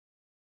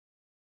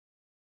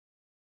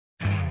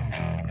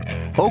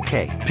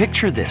Okay,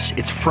 picture this.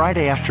 It's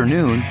Friday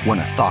afternoon when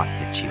a thought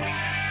hits you.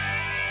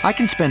 I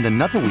can spend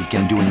another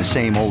weekend doing the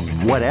same old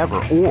whatever,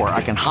 or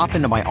I can hop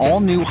into my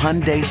all-new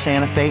Hyundai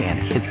Santa Fe and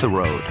hit the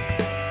road.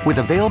 With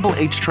available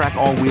H-Track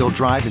all-wheel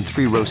drive and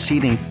 3-row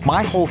seating,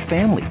 my whole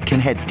family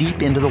can head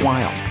deep into the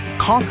wild.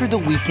 Conquer the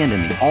weekend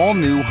in the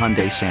all-new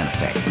Hyundai Santa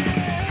Fe.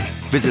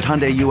 Visit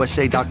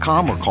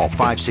HyundaiUSA.com or call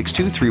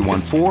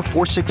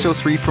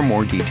 562-314-4603 for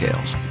more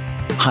details.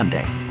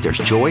 Hyundai, there's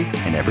joy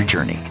in every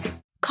journey.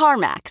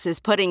 CarMax is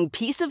putting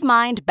peace of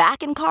mind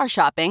back in car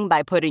shopping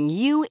by putting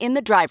you in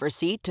the driver's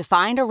seat to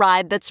find a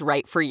ride that's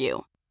right for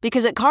you.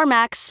 Because at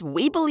CarMax,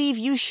 we believe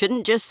you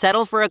shouldn't just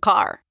settle for a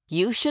car.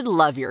 You should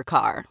love your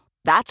car.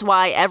 That's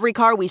why every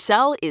car we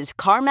sell is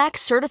CarMax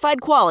certified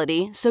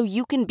quality, so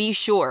you can be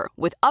sure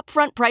with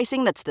upfront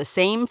pricing that's the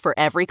same for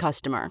every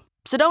customer.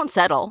 So don't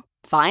settle.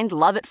 Find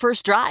love at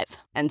first drive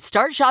and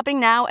start shopping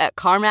now at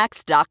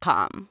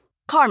CarMax.com.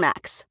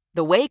 CarMax,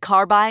 the way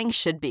car buying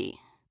should be.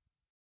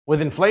 With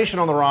inflation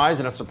on the rise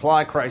and a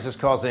supply crisis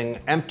causing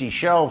empty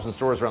shelves in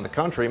stores around the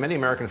country, many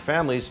American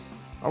families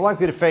are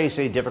likely to face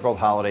a difficult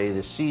holiday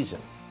this season.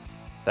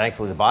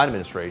 Thankfully, the Biden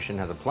administration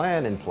has a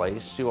plan in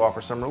place to offer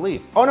some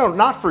relief. Oh no,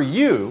 not for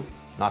you,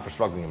 not for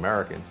struggling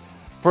Americans,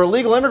 for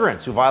illegal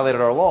immigrants who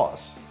violated our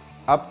laws.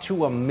 Up to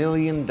 $1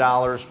 million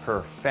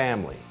per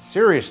family.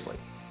 Seriously.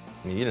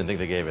 I mean, you didn't think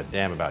they gave a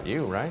damn about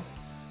you, right?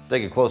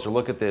 Take a closer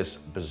look at this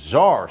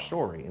bizarre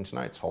story in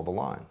tonight's Hold the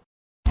Line.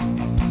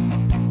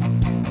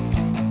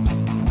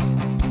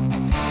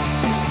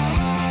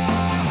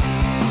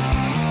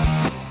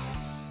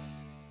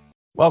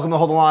 Welcome to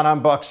Hold the Line.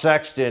 I'm Buck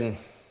Sexton.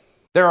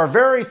 There are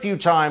very few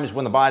times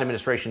when the Biden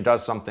administration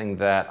does something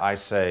that I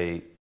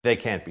say they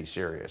can't be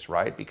serious,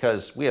 right?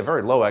 Because we have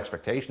very low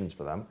expectations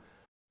for them.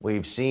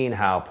 We've seen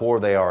how poor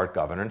they are at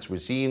governance.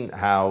 We've seen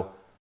how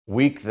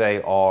weak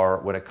they are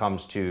when it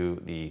comes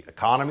to the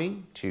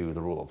economy, to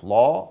the rule of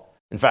law.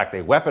 In fact,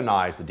 they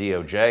weaponize the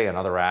DOJ and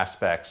other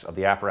aspects of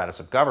the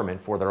apparatus of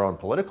government for their own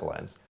political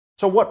ends.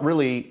 So what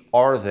really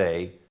are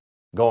they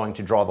going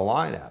to draw the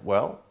line at?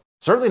 Well,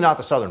 certainly not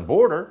the southern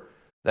border.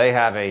 They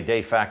have a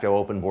de facto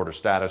open border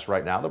status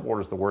right now. The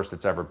border is the worst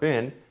it's ever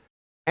been.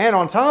 And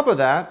on top of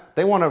that,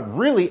 they want to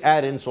really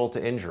add insult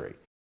to injury.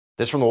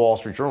 This from the Wall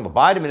Street Journal. The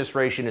Biden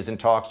administration is in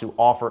talks to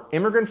offer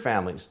immigrant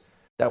families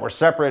that were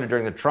separated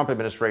during the Trump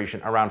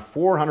administration around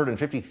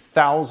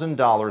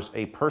 $450,000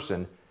 a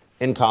person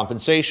in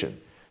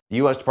compensation. The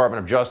U.S.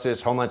 Department of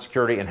Justice, Homeland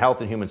Security, and Health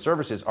and Human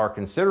Services are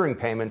considering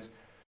payments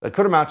that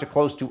could amount to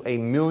close to $1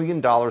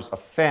 million a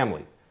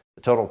family.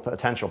 The total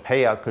potential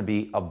payout could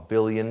be $1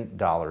 billion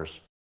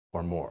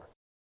or more.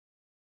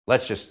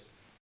 Let's just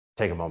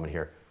take a moment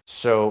here.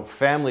 So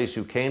families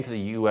who came to the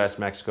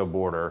U.S.-Mexico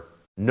border,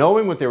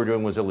 knowing what they were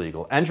doing was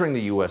illegal, entering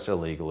the U.S.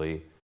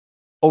 illegally,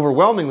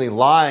 overwhelmingly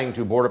lying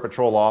to Border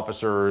Patrol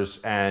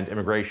officers and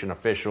immigration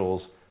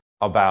officials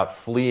about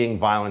fleeing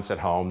violence at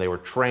home. They were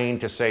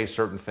trained to say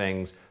certain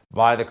things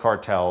by the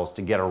cartels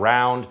to get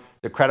around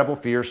the credible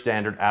fear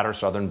standard at our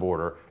southern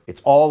border.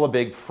 It's all a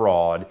big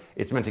fraud.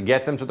 It's meant to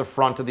get them to the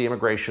front of the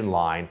immigration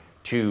line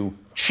to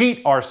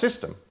cheat our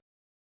system.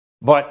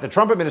 But the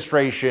Trump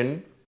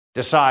administration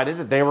decided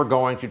that they were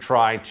going to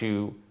try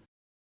to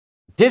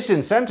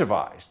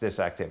disincentivize this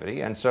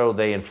activity, and so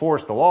they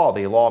enforced the law.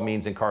 The law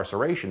means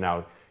incarceration.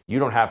 Now, you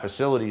don't have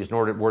facilities,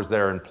 nor was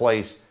there in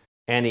place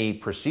any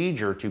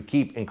procedure to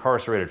keep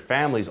incarcerated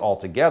families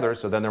altogether,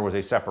 so then there was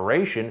a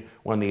separation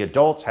when the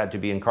adults had to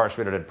be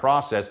incarcerated and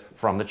processed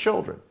from the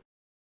children.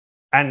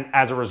 And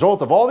as a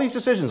result of all these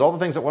decisions, all the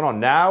things that went on,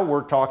 now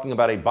we're talking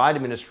about a Biden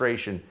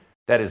administration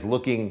that is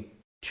looking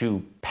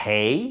to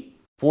pay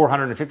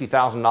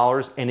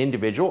 $450,000 an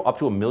individual, up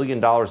to $1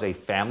 million a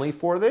family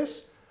for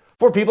this,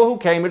 for people who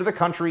came into the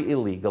country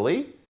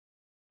illegally.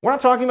 We're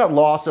not talking about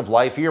loss of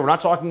life here. We're not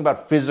talking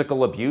about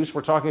physical abuse.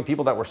 We're talking about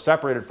people that were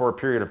separated for a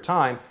period of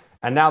time,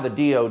 and now the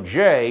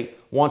DOJ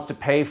wants to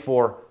pay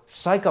for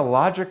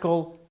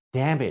psychological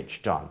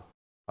damage done,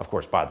 of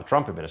course, by the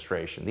Trump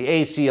administration. The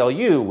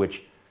ACLU,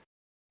 which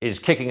is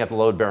kicking at the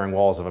load-bearing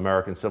walls of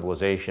American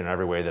civilization in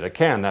every way that it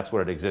can. That's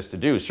what it exists to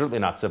do. Certainly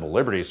not civil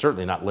liberty,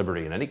 certainly not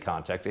liberty in any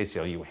context.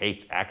 ACLU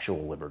hates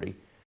actual liberty.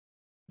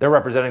 They're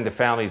representing the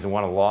families in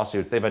one of the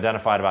lawsuits. They've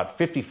identified about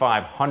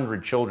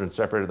 5,500 children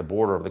separated at the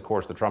border over the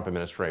course of the Trump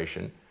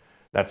administration.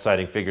 That's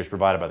citing figures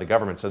provided by the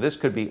government. So this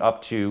could be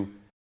up to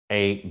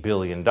 $1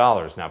 billion.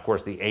 Now, of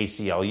course, the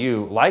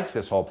ACLU likes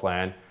this whole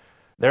plan.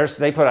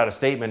 They put out a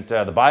statement,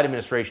 the Biden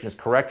administration is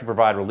correct to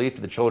provide relief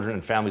to the children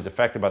and families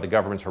affected by the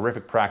government's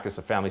horrific practice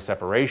of family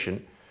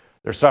separation.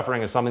 Their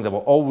suffering is something that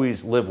we'll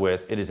always live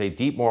with. It is a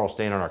deep moral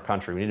stain on our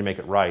country. We need to make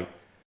it right.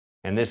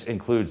 And this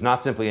includes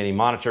not simply any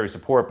monetary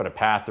support, but a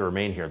path to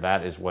remain here.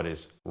 That is what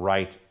is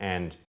right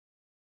and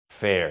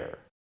fair.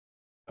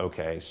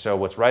 Okay, so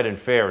what's right and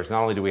fair is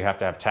not only do we have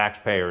to have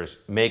taxpayers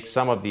make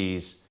some of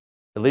these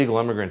illegal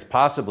immigrants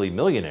possibly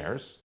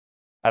millionaires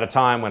at a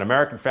time when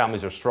American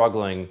families are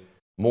struggling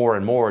more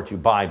and more to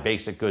buy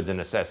basic goods and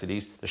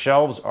necessities. The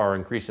shelves are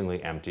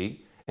increasingly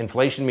empty.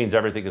 Inflation means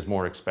everything is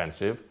more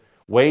expensive.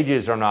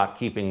 wages are not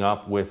keeping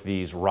up with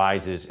these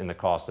rises in the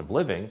cost of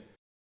living,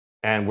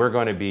 and we're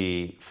going to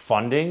be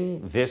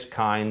funding this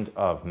kind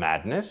of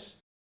madness.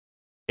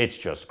 It's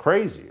just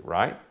crazy,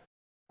 right?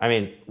 I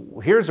mean,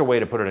 here's a way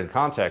to put it in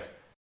context.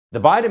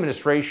 The Biden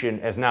administration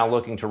is now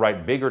looking to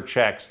write bigger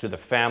checks to the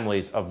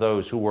families of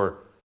those who were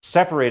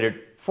separated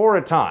for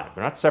a time.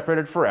 They're not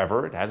separated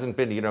forever. It hasn't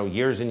been,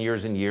 years and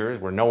years and years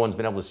where no one's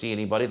been able to see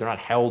anybody. They're not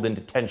held in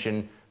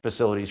detention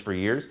facilities for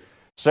years.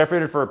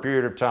 Separated for a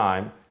period of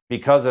time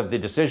because of the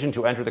decision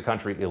to enter the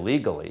country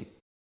illegally.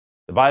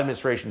 The Biden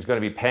administration is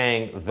going to be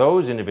paying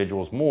those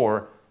individuals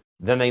more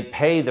than they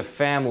pay the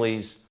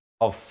families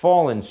of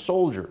fallen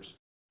soldiers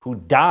who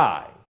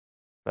die.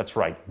 That's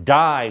right,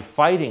 die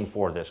fighting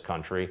for this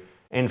country.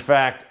 In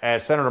fact,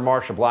 as Senator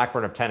Marsha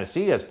Blackburn of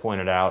Tennessee has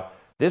pointed out,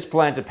 this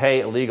plan to pay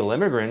illegal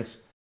immigrants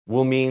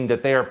will mean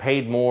that they are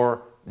paid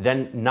more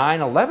than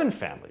 9/11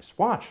 families.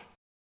 Watch.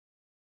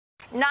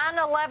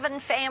 9/11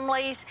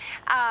 families,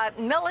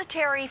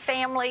 military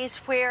families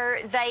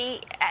where they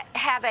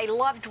have a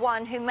loved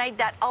one who made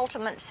that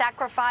ultimate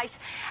sacrifice,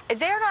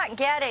 they're not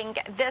getting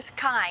this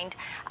kind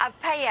of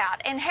payout.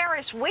 And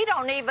Harris, we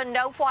don't even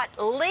know what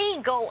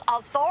legal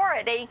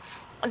authority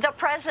the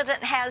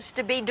president has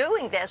to be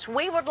doing this.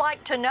 We would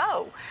like to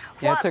know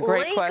what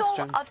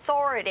legal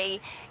authority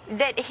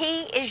that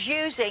he is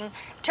using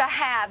to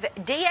have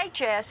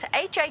DHS,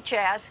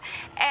 HHS,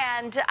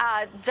 and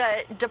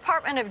the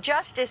Department of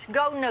Justice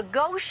go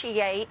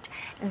negotiate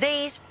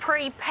these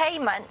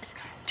prepayments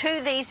to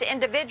these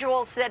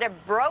individuals that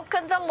have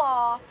broken the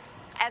law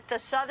at the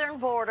southern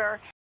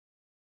border.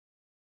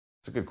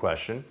 That's a good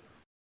question.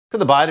 Could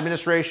the Biden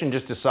administration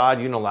just decide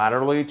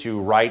unilaterally to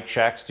write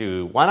checks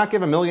to, why not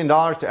give $1 million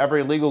to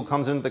every illegal who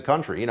comes into the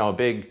country? A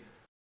big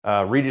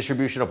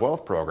redistribution of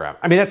wealth program.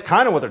 I mean, that's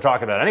kind of what they're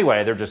talking about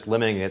anyway. They're just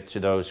limiting it to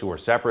those who are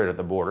separated at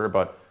the border.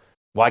 But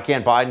why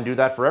can't Biden do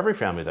that for every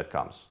family that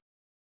comes?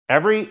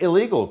 Every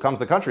illegal who comes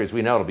to the country, as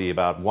we know, it'll be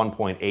about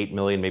 1.8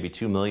 million, maybe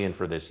 2 million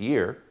for this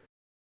year.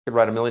 Could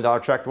write $1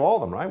 million check to all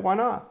of them, right? Why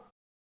not?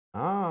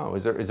 Oh,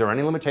 is there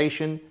any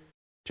limitation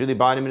to the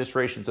Biden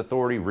administration's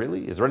authority,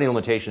 really? Is there any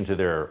limitation to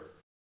their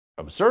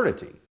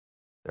absurdity,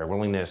 their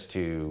willingness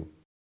to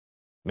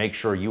make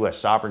sure U.S.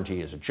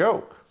 sovereignty is a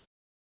joke?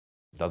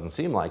 It doesn't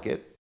seem like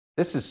it.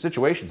 This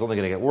situation is only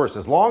going to get worse.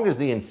 As long as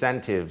the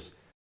incentives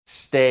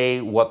stay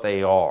what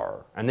they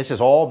are, and this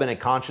has all been a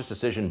conscious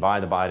decision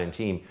by the Biden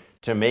team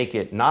to make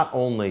it not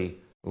only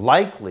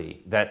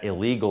likely that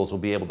illegals will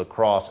be able to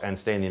cross and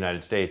stay in the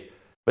United States,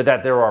 but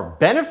that there are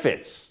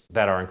benefits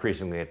that are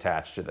increasingly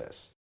attached to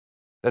this.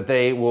 That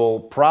they will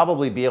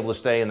probably be able to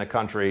stay in the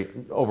country,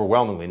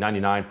 overwhelmingly,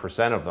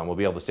 99% of them will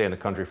be able to stay in the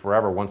country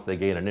forever once they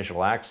gain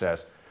initial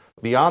access.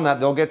 Beyond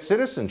that, they'll get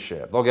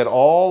citizenship. They'll get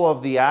all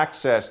of the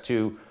access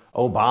to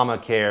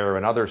Obamacare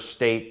and other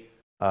state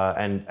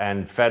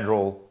and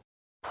federal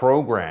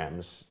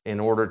programs in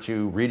order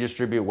to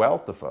redistribute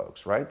wealth to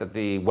folks, right? That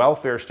the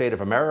welfare state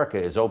of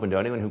America is open to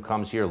anyone who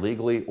comes here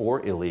legally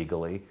or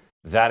illegally.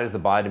 That is the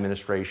Biden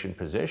administration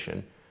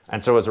position.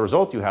 And so as a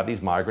result, you have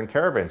these migrant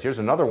caravans. Here's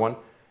another one.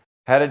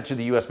 Headed to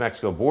the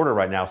U.S.-Mexico border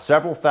right now.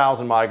 Several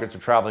thousand migrants are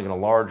traveling in a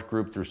large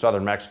group through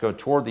southern Mexico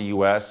toward the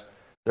U.S.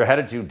 They're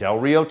headed to Del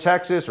Rio,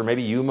 Texas, or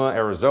maybe Yuma,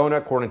 Arizona,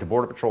 according to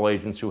Border Patrol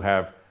agents who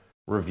have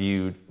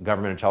reviewed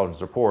government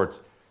intelligence reports.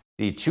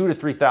 The 2,000 to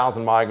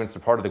 3,000 migrants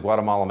departed the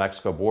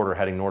Guatemala-Mexico border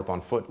heading north on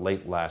foot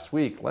late last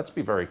week. Let's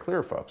be very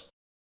clear, folks.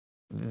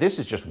 This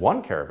is just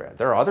one caravan.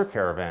 There are other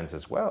caravans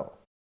as well.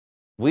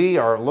 We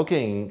are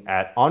looking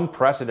at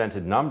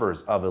unprecedented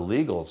numbers of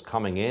illegals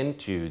coming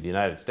into the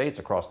United States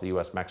across the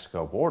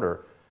U.S.-Mexico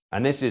border,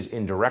 and this is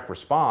in direct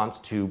response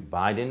to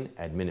Biden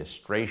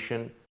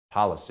administration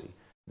policy.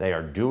 They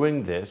are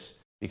doing this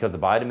because the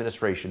Biden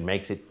administration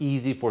makes it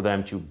easy for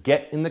them to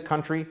get in the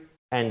country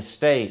and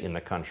stay in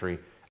the country.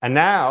 And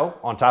now,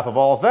 on top of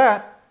all of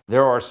that,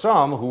 there are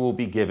some who will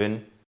be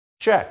given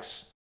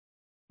checks.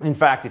 In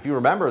fact, if you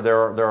remember,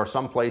 there are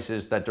some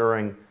places that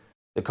during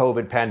the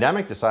COVID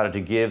pandemic decided to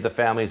give the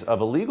families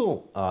of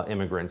illegal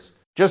immigrants,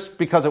 just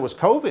because it was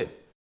COVID,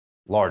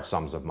 large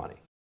sums of money.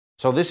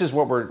 So this is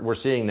what we're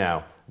seeing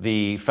now.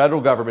 The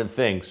federal government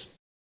thinks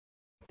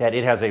that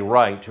it has a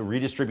right to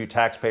redistribute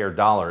taxpayer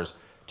dollars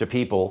to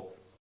people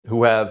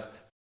who have,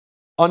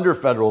 under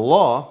federal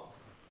law,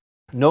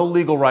 no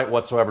legal right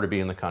whatsoever to be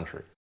in the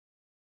country.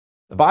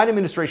 The Biden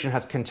administration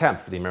has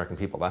contempt for the American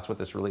people. That's what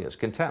this really is,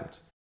 contempt.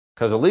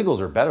 Because illegals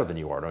are better than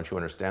you are, don't you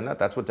understand that?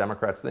 That's what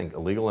Democrats think.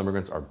 Illegal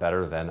immigrants are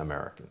better than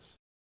Americans.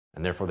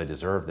 And therefore they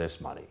deserve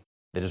this money.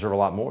 They deserve a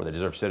lot more. They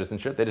deserve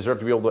citizenship. They deserve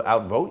to be able to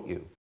outvote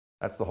you.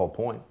 That's the whole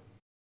point.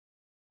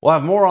 We'll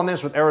have more on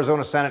this with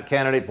Arizona Senate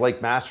candidate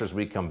Blake Masters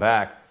when we come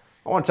back.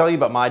 I want to tell you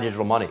about my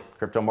digital money.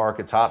 Crypto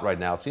market's hot right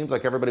now. It seems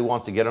like everybody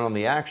wants to get in on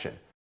the action.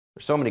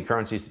 There's so many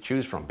currencies to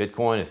choose from.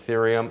 Bitcoin,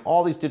 Ethereum,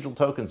 all these digital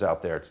tokens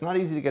out there. It's not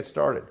easy to get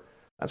started.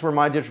 That's where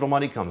My Digital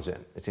Money comes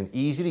in. It's an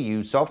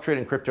easy-to-use,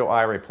 self-trading crypto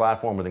IRA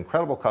platform with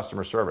incredible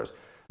customer service.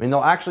 I mean,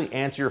 they'll actually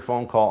answer your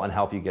phone call and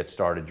help you get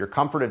started. Your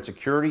comfort and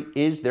security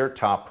is their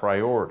top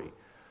priority.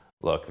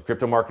 Look, the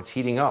crypto market's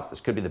heating up.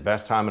 This could be the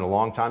best time in a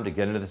long time to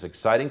get into this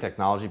exciting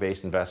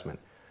technology-based investment.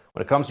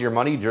 When it comes to your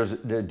money,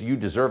 you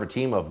deserve a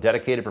team of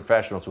dedicated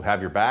professionals who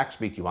have your back,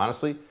 speak to you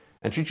honestly,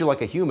 and treat you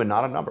like a human,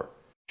 not a number.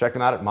 Check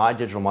them out at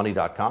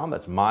mydigitalmoney.com.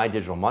 That's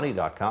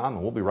mydigitalmoney.com.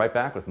 And we'll be right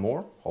back with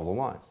more. Hold the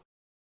line.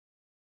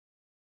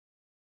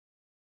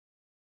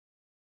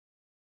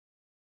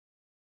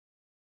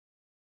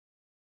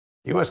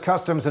 U.S.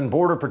 Customs and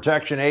Border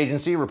Protection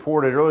Agency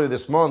reported earlier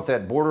this month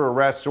that border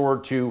arrests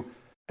soared to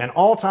an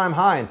all-time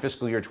high in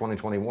fiscal year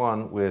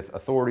 2021, with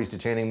authorities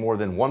detaining more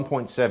than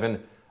 1.7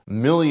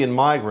 million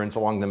migrants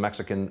along the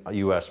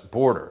Mexican-U.S.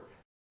 border.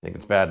 Think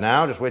it's bad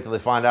now? Just wait till they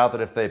find out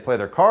that if they play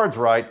their cards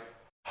right,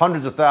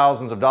 hundreds of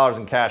thousands of dollars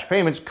in cash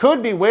payments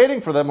could be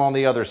waiting for them on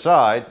the other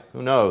side.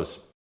 Who knows?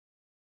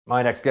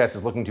 My next guest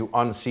is looking to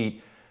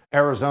unseat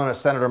Arizona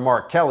Senator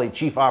Mark Kelly,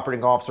 Chief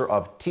Operating Officer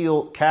of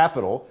Teal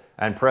Capital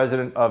and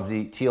President of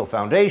the Teal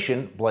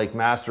Foundation, Blake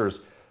Masters.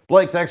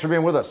 Blake, thanks for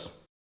being with us.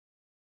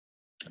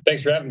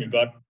 Thanks for having me,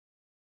 bud.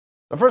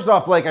 First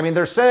off, Blake, I mean,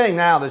 they're saying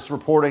now, this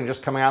reporting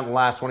just coming out in the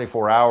last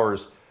 24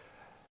 hours,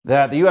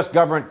 that the U.S.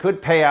 government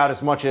could pay out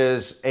as much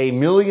as $1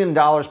 million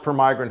per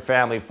migrant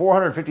family,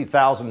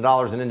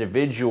 $450,000 an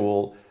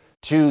individual,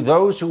 to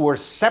those who were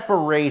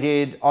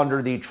separated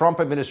under the Trump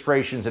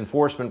administration's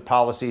enforcement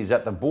policies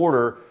at the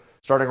border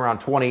starting around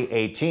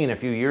 2018, a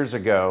few years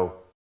ago.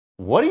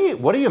 What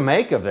do you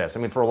make of this? I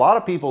mean, for a lot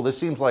of people, this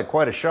seems like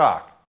quite a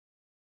shock.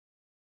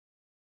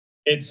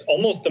 It's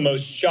almost the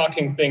most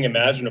shocking thing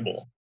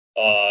imaginable.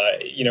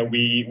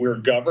 We're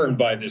governed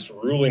by this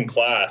ruling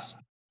class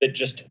that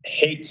just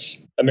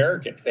hates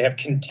Americans. They have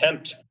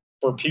contempt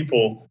for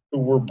people who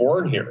were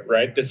born here,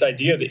 right? This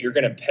idea that you're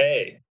going to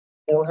pay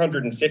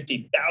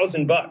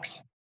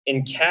 $450,000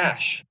 in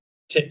cash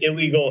to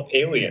illegal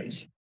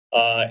aliens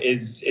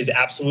is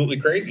absolutely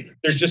crazy.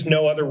 There's just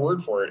no other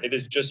word for it. It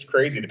is just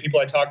crazy. The people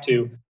I talk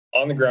to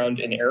on the ground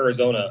in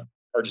Arizona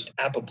are just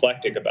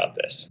apoplectic about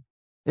this.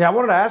 Yeah, I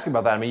wanted to ask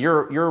about that. I mean,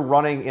 you're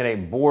running in a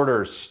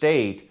border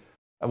state.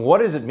 And what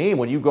does it mean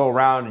when you go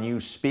around and you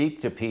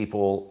speak to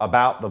people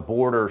about the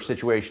border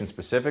situation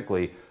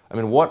specifically? I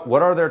mean, what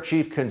are their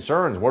chief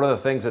concerns? What are the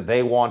things that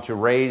they want to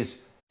raise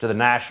to the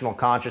national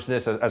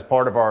consciousness as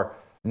part of our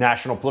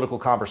national political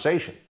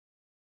conversation?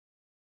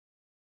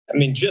 I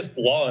mean, just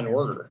law and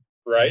order,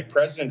 right?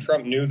 President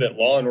Trump knew that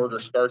law and order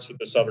starts at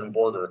the southern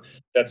border.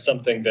 That's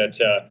something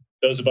that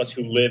those of us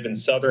who live in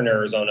southern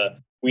Arizona,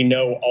 we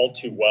know all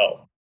too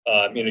well.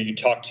 You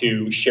talk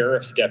to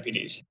sheriff's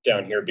deputies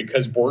down here,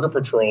 because Border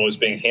Patrol is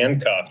being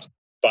handcuffed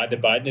by the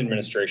Biden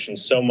administration.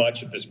 So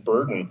much of this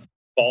burden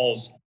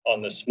falls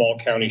on the small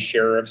county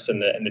sheriffs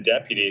and the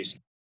deputies,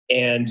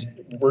 and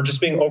we're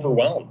just being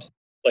overwhelmed.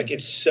 Like,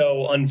 it's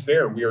so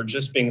unfair. We are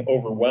just being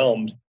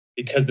overwhelmed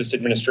because this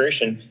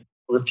administration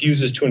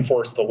refuses to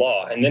enforce the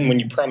law. And then when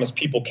you promise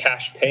people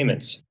cash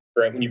payments,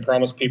 right? When you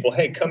promise people,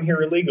 hey, come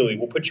here illegally,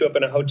 we'll put you up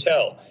in a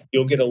hotel,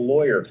 you'll get a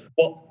lawyer.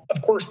 Well,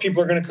 of course,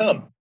 people are going to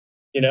come.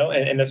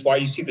 And that's why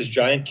you see this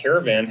giant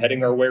caravan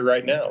heading our way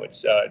right now.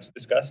 It's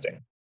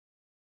disgusting.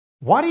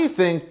 Why do you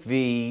think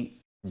the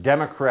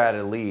Democrat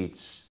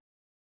elites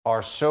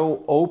are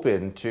so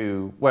open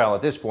to, well,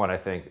 at this point, I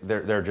think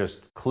they're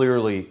just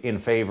clearly in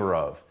favor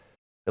of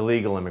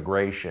illegal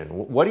immigration?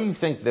 What do you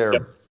think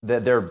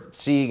they're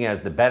seeing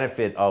as the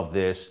benefit of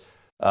this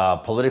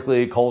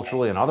politically,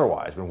 culturally, and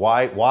otherwise? I mean,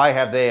 why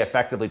have they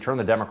effectively turned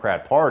the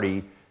Democrat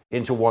Party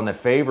into one that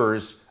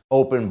favors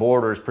open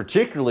borders,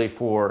 particularly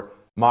for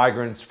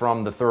migrants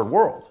from the third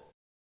world?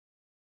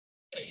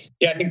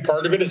 Yeah, I think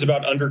part of it is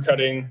about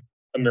undercutting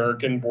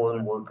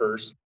American-born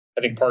workers.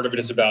 I think part of it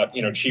is about,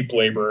 cheap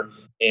labor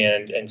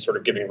and sort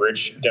of giving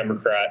rich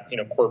Democrat,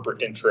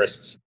 corporate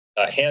interests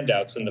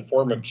handouts in the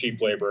form of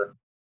cheap labor.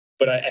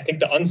 But I think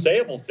the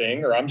unsayable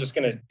thing, or I'm just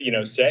going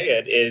to, say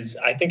it, is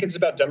I think it's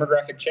about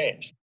demographic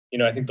change.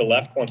 I think the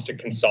left wants to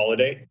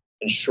consolidate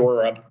and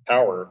shore up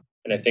power.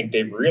 And I think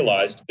they've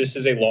realized this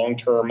is a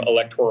long-term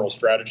electoral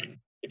strategy.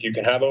 If you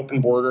can have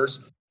open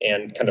borders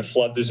and kind of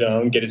flood the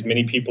zone, get as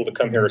many people to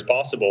come here as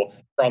possible,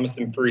 promise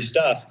them free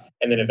stuff,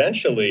 and then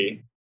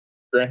eventually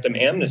grant them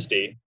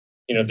amnesty,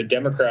 the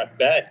Democrat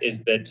bet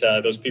is that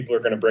those people are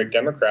going to break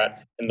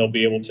Democrat and they'll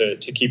be able to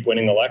keep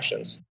winning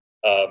elections.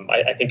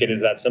 I think it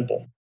is that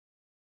simple.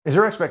 Is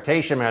there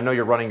expectation, I know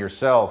you're running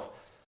yourself,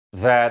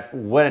 that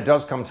when it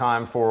does come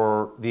time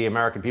for the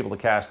American people to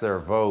cast their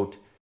vote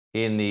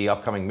in the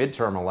upcoming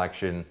midterm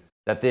election,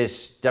 that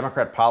this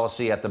Democrat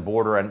policy at the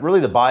border and really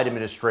the Biden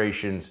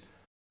administration's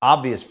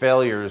obvious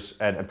failures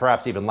and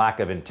perhaps even lack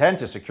of intent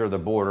to secure the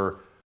border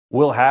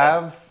will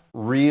have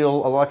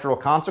real electoral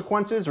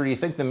consequences? Or do you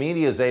think the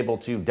media is able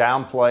to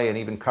downplay and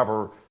even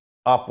cover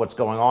up what's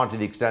going on to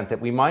the extent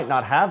that we might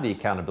not have the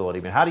accountability?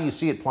 I mean, how do you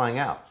see it playing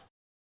out?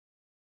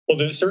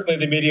 Well, certainly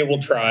the media will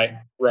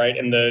try, right?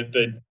 And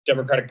the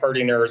Democratic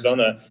Party in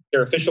Arizona,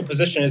 their official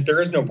position is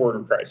there is no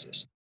border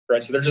crisis,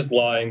 right? So they're just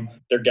lying,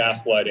 they're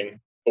gaslighting.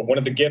 But one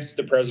of the gifts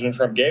that President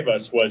Trump gave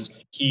us was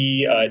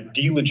he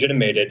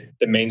delegitimated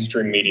the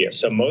mainstream media.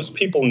 So most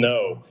people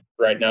know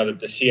right now that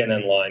the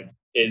CNN line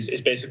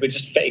is basically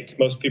just fake.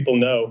 Most people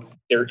know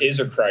there is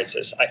a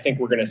crisis. I think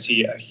we're going to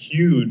see a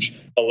huge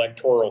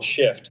electoral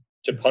shift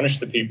to punish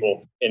the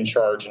people in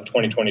charge in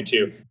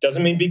 2022.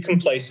 Doesn't mean be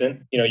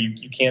complacent.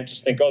 You can't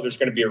just think, oh, there's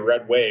going to be a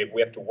red wave.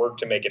 We have to work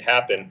to make it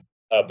happen.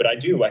 But I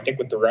think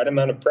with the right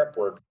amount of prep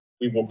work,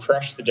 we will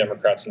crush the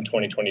Democrats in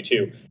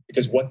 2022,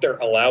 because what they're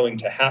allowing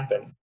to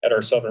happen at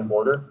our southern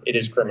border, it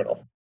is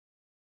criminal.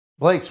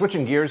 Blake,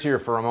 switching gears here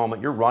for a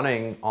moment, you're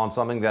running on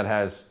something that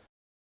has,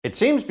 it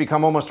seems,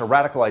 become almost a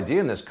radical idea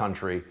in this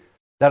country,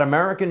 that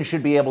Americans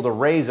should be able to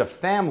raise a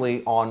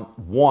family on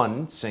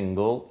one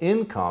single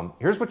income.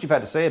 Here's what you've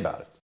had to say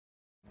about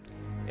it.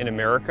 In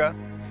America,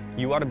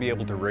 you ought to be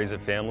able to raise a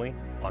family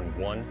on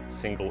one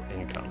single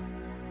income.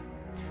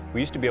 We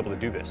used to be able to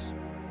do this.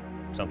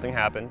 Something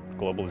happened,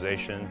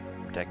 globalization,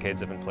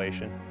 decades of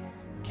inflation.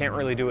 Can't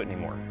really do it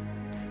anymore.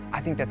 I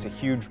think that's a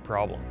huge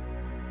problem.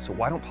 So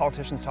why don't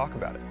politicians talk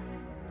about it?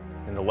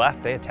 And the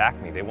left, they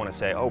attack me. They want to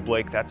say, oh,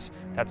 Blake, that's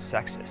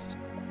sexist.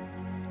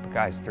 But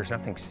guys, there's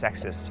nothing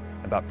sexist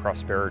about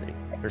prosperity.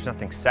 There's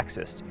nothing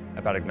sexist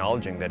about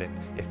acknowledging that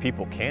if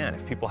people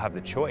have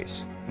the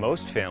choice,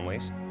 most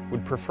families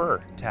would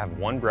prefer to have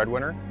one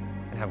breadwinner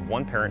and have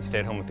one parent stay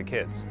at home with the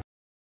kids.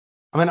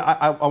 I mean,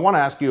 I want to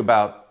ask you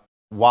about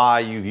why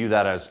you view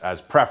that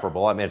as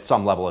preferable. I mean, at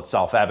some level, it's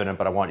self-evident,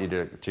 but I want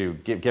you to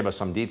give us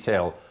some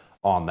detail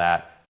on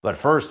that. But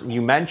first,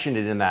 you mentioned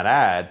it in that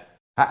ad.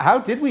 How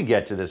did we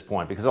get to this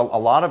point? Because a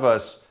lot of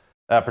us,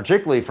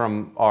 particularly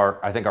from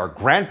our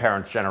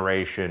grandparents'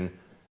 generation,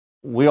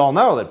 we all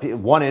know that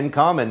one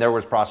income and there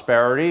was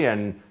prosperity,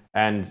 and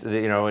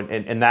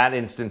in that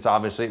instance,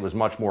 obviously, it was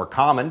much more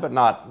common, but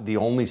not the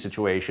only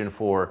situation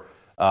for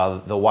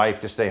the wife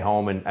to stay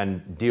home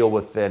and deal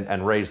with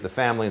and raise the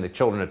family and the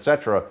children, et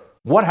cetera.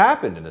 What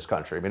happened in this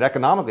country? I mean,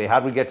 economically, how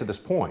did we get to this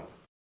point?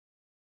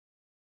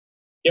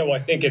 Yeah, well, I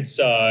think it's,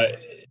 you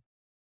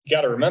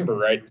got to remember,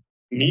 right?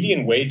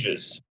 Median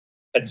wages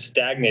had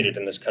stagnated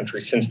in this country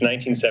since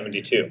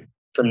 1972.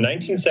 From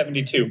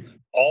 1972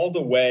 all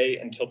the way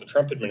until the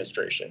Trump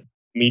administration,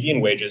 median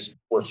wages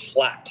were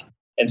flat.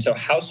 And so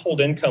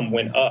household income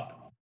went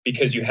up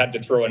because you had to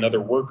throw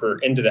another worker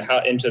into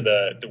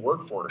the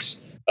workforce.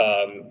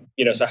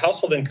 So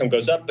household income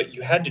goes up, but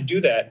you had to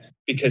do that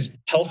because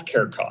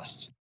healthcare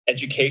costs,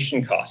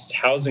 education costs,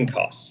 housing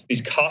costs,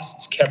 these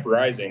costs kept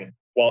rising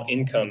while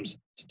incomes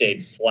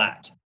stayed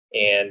flat.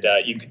 And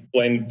you could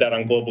blame that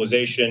on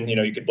globalization.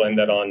 You could blame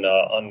that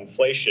on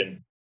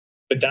inflation.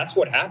 But that's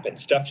what happened.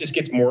 Stuff just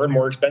gets more and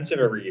more expensive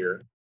every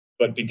year.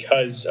 But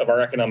because of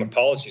our economic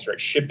policies, right,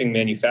 shipping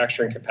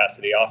manufacturing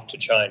capacity off to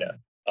China,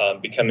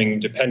 becoming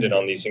dependent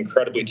on these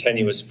incredibly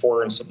tenuous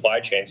foreign supply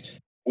chains,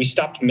 we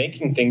stopped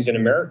making things in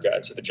America.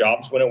 And so the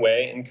jobs went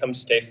away, incomes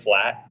stay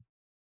flat,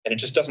 and it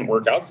just doesn't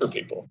work out for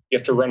people. You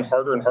have to run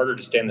harder and harder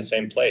to stay in the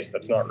same place.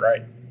 That's not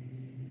right.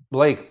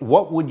 Blake,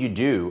 what would you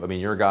do? I mean,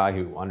 you're a guy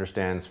who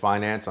understands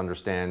finance,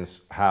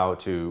 understands how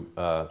to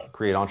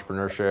create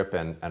entrepreneurship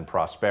and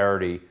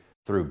prosperity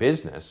through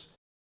business.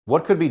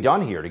 What could be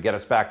done here to get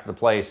us back to the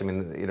place? I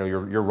mean,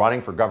 you're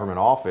running for government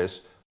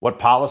office. What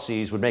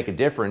policies would make a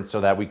difference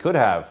so that we could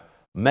have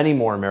many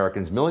more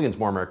Americans, millions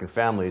more American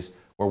families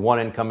where one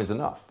income is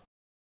enough?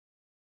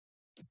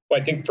 Well,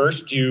 I think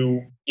first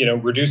you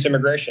reduce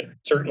immigration.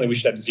 Certainly we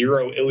should have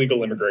zero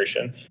illegal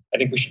immigration. I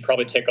think we should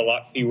probably take a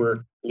lot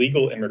fewer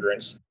legal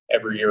immigrants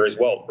every year as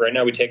well. Right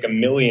now we take 1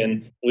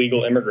 million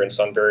legal immigrants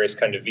on various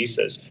kind of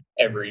visas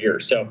every year.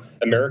 So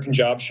American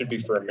jobs should be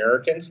for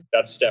Americans.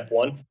 That's step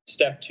one.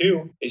 Step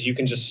two is you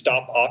can just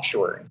stop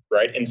offshoring,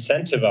 right?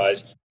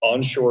 Incentivize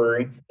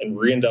onshoring and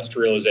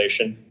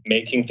reindustrialization,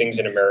 making things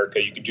in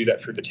America. You can do that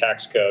through the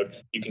tax code.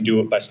 You can do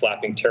it by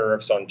slapping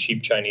tariffs on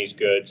cheap Chinese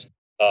goods.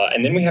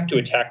 And then we have to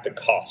attack the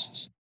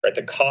costs, right?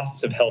 The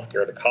costs of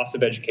healthcare, the costs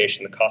of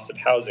education, the costs of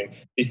housing.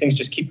 These things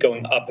just keep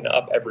going up and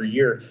up every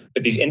year.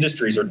 But these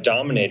industries are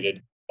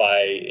dominated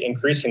by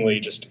increasingly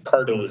just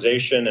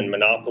cartelization and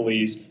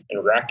monopolies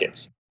and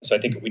rackets. So I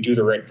think if we do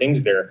the right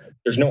things there,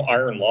 there's no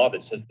iron law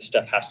that says this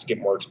stuff has to get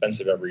more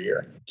expensive every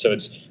year. So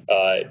it's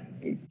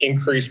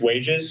increase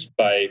wages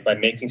by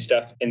making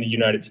stuff in the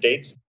United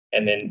States,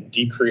 and then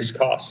decrease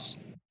costs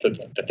for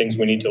the things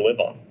we need to live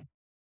on.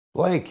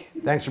 Blake,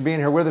 thanks for being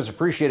here with us.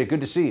 Appreciate it. Good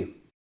to see you.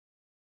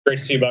 Great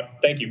to see you, Buck.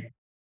 Thank you.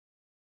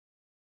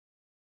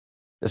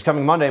 This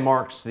coming Monday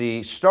marks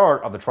the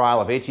start of the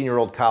trial of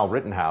 18-year-old Kyle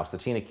Rittenhouse, the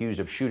teen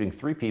accused of shooting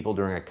 3 people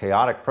during a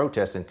chaotic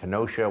protest in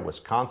Kenosha,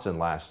 Wisconsin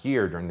last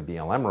year during the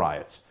BLM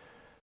riots.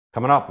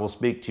 Coming up, we'll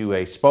speak to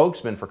a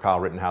spokesman for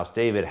Kyle Rittenhouse,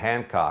 David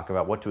Hancock,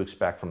 about what to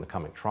expect from the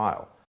coming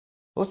trial.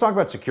 Let's talk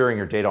about securing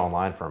your data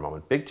online for a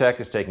moment. Big tech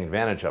is taking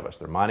advantage of us.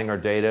 They're mining our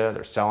data,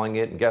 they're selling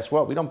it, and guess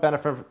what? We don't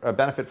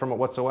benefit from it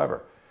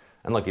whatsoever.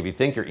 And look, if you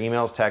think your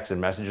emails, texts, and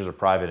messages are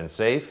private and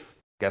safe,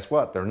 guess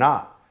what? They're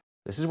not.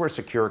 This is where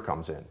Secure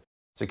comes in.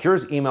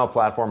 Secure's email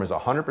platform is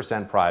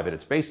 100% private.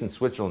 It's based in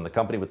Switzerland, the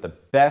company with the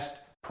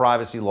best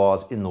privacy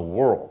laws in the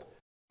world.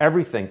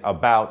 Everything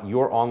about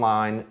your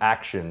online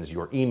actions,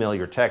 your email,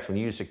 your text, when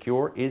you use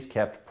Secure, is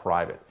kept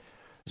private.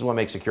 This is what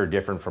makes Secure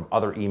different from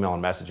other email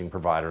and messaging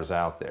providers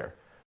out there.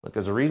 Look,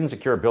 there's a reason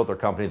Secure built their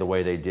company the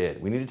way they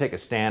did. We need to take a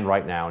stand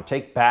right now and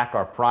take back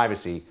our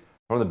privacy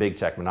from the big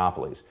tech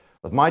monopolies.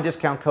 With my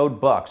discount code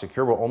BUCK,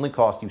 Secure will only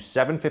cost you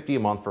 $7.50 a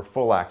month for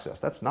full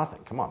access. That's nothing.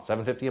 Come on,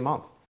 $7.50 a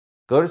month.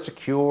 Go to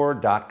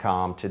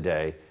secure.com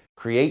today,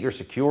 create your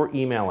secure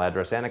email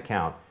address and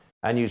account,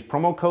 and use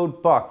promo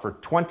code BUCK for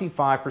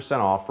 25%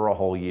 off for a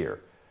whole year.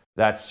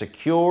 That's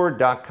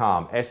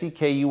secure.com,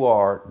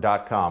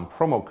 SEKUR.com,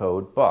 promo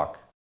code BUCK.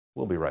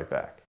 We'll be right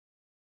back.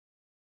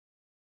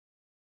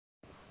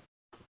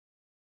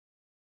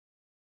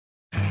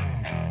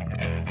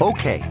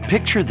 Okay,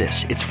 picture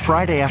this. It's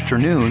Friday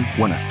afternoon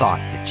when a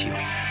thought hits you.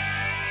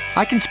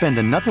 I can spend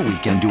another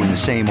weekend doing the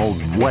same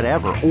old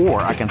whatever,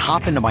 or I can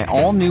hop into my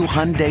all-new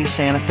Hyundai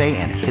Santa Fe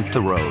and hit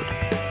the road.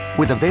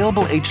 With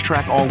available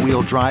H-Track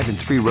all-wheel drive and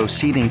 3-row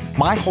seating,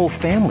 my whole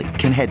family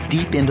can head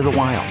deep into the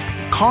wild.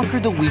 Conquer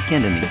the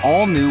weekend in the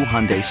all-new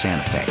Hyundai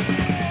Santa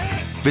Fe.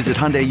 Visit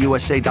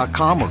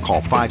HyundaiUSA.com or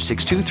call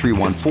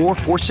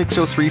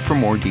 562-314-4603 for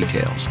more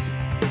details.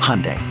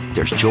 Hyundai,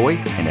 there's joy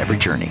in every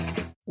journey.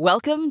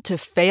 Welcome to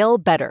Fail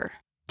Better,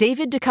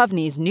 David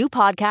Duchovny's new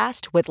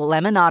podcast with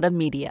Lemonada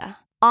Media.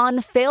 On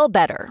Fail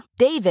Better,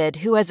 David,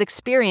 who has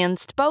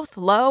experienced both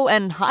low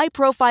and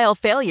high-profile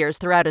failures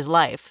throughout his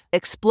life,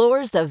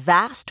 explores the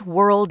vast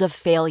world of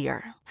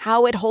failure,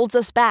 how it holds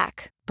us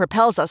back,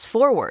 propels us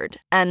forward,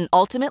 and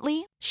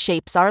ultimately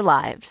shapes our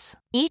lives.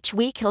 Each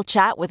week he'll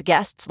chat with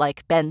guests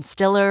like Ben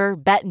Stiller,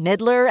 Bette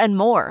Midler, and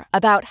more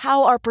about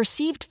how our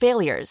perceived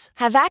failures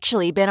have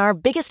actually been our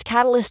biggest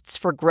catalysts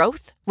for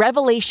growth,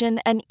 revelation,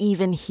 and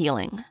even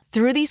healing.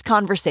 Through these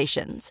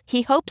conversations,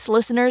 he hopes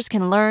listeners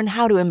can learn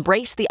how to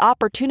embrace the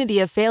opportunity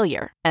of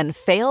failure and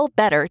fail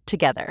better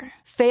together.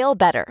 Fail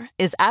Better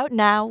is out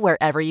now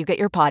wherever you get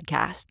your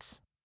podcasts.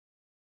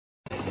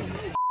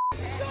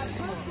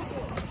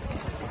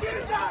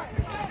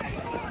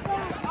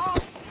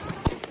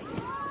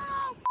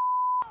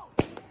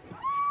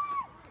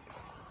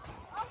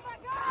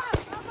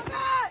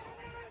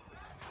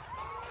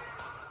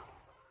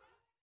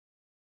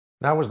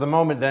 That was the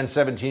moment then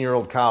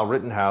 17-year-old Kyle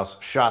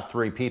Rittenhouse shot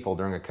 3 people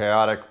during a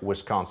chaotic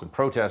Wisconsin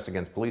protest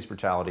against police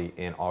brutality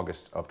in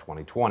August of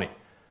 2020.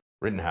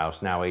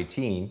 Rittenhouse, now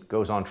 18,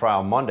 goes on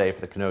trial Monday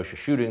for the Kenosha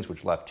shootings,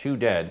 which left 2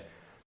 dead.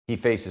 He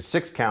faces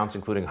 6 counts,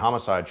 including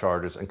homicide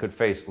charges, and could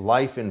face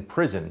life in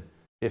prison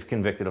if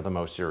convicted of the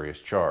most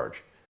serious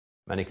charge.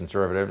 Many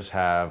conservatives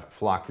have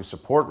flocked to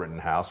support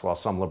Rittenhouse, while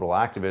some liberal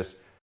activists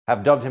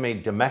have dubbed him a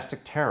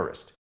domestic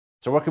terrorist.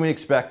 So what can we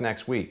expect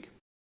next week?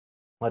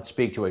 Let's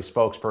speak to a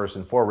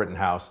spokesperson for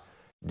Rittenhouse,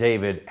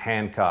 David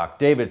Hancock.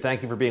 David,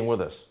 thank you for being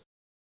with us.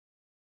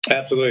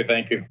 Absolutely,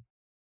 thank you.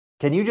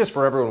 Can you just,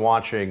 for everyone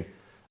watching,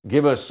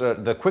 give us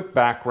the quick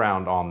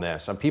background on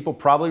this? And people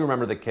probably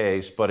remember the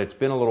case, but it's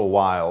been a little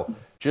while.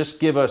 Just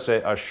give us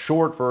a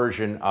short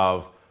version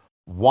of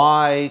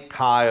why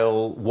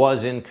Kyle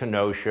was in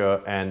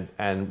Kenosha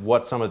and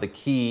what some of the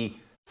key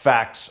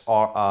facts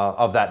are,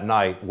 of that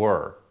night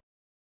were.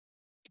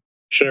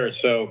 Sure.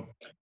 So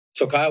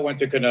Kyle went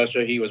to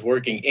Kenosha. He was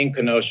working in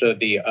Kenosha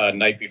the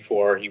night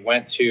before. He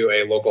went to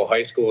a local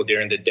high school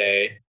during the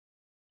day,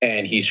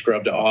 and he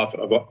scrubbed off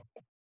a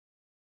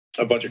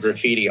bunch of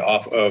graffiti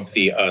off of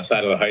the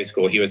side of the high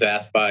school. He was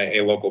asked by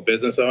a local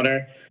business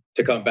owner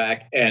to come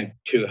back and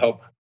to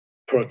help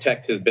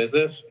protect his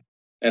business.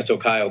 And so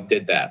Kyle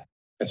did that.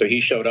 And so he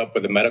showed up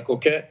with a medical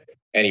kit,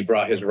 and he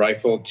brought his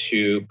rifle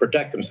to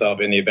protect himself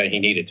in the event he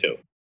needed to.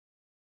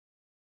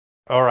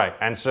 All right.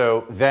 And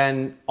so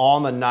then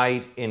on the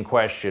night in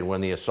question,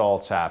 when the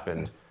assaults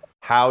happened,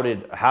 how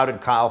did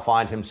Kyle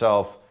find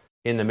himself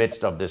in the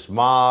midst of this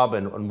mob,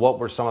 and what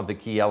were some of the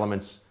key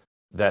elements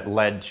that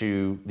led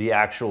to the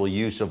actual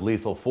use of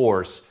lethal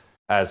force,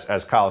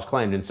 as Kyle's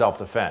claimed, in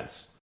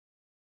self-defense?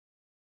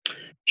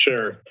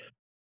 Sure.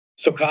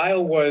 So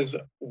Kyle was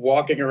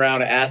walking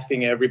around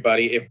asking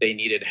everybody if they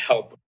needed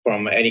help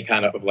from any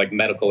kind of like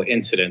medical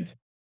incident.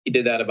 He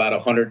did that about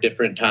 100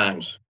 different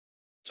times.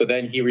 So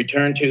then he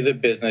returned to the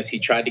business. He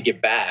tried to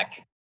get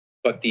back,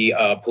 but the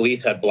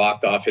police had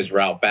blocked off his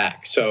route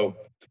back. So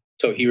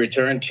he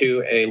returned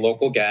to a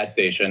local gas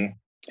station,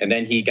 and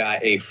then he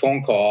got a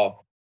phone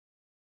call,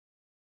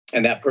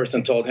 and that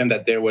person told him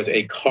that there was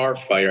a car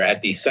fire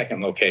at the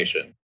second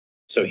location.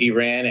 So he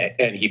ran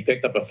and he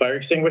picked up a fire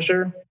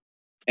extinguisher,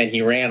 and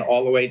he ran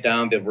all the way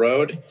down the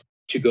road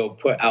to go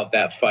put out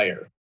that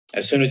fire.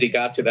 As soon as he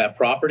got to that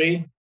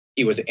property,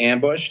 he was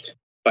ambushed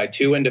by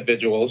 2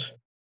 individuals.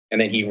 And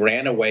then he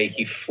ran away,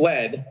 he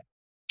fled,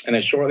 and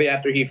then shortly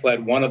after he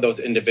fled, one of those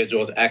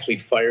individuals actually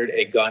fired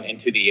a gun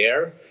into the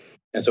air.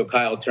 And so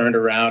Kyle turned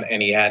around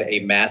and he had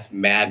a masked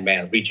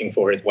madman reaching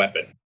for his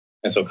weapon.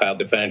 And so Kyle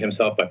defended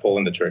himself by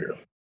pulling the trigger.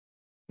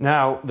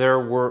 Now,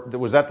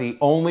 was that the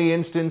only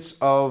instance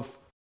of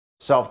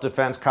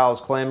self-defense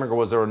Kyle's claiming, or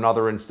was there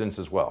another instance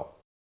as well?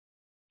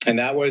 And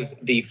that was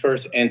the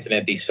first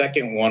incident. The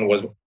second one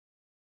was,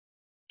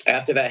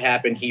 after that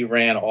happened, he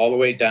ran all the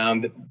way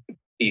down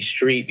the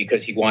street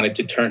because he wanted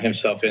to turn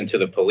himself into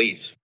the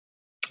police.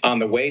 On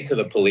the way to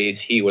the police,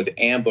 he was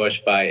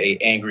ambushed by an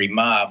angry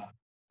mob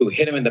who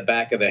hit him in the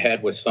back of the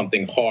head with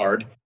something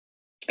hard,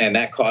 and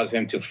that caused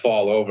him to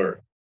fall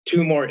over.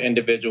 2 more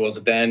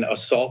individuals then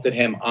assaulted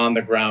him on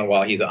the ground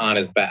while he's on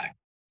his back.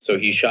 So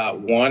he shot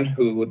one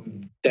who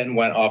then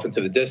went off into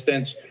the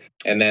distance,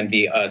 and then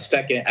the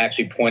second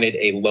actually pointed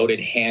a loaded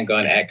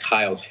handgun at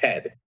Kyle's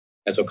head.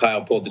 And so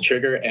Kyle pulled the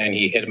trigger and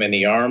he hit him in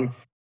the arm,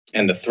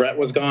 and the threat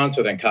was gone.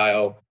 So then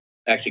Kyle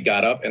actually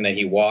got up and then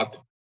he walked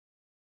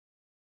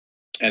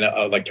and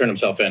turned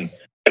himself in.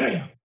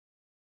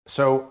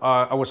 So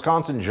a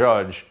Wisconsin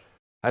judge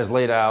has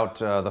laid out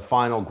the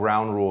final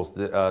ground rules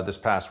this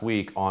past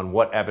week on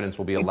what evidence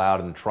will be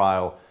allowed in the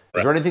trial.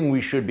 Is there anything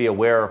we should be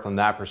aware of from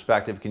that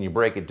perspective? Can you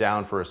break it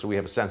down for us so we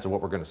have a sense of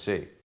what we're going to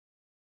see?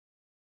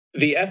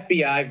 The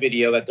FBI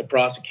video that the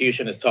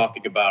prosecution is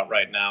talking about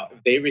right now,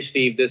 they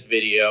received this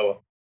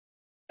video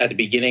at the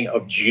beginning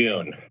of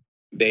June.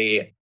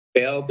 They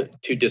failed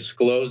to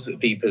disclose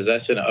the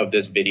possession of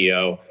this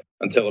video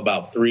until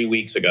about 3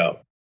 weeks ago.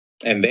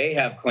 And they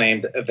have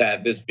claimed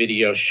that this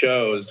video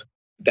shows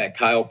that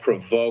Kyle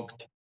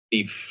provoked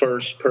the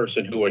first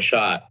person who was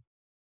shot.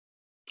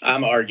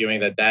 I'm arguing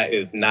that that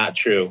is not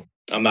true.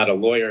 I'm not a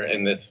lawyer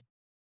in this.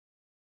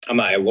 I'm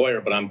not a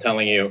lawyer, but I'm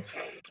telling you,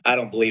 I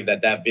don't believe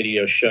that that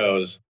video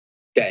shows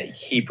that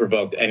he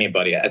provoked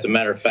anybody. As a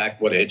matter of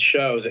fact, what it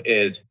shows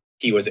is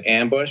he was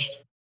ambushed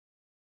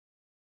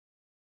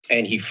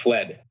and he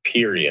fled,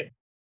 period.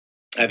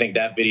 I think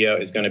that video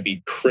is going to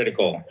be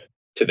critical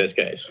to this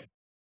case.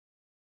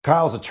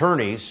 Kyle's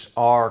attorneys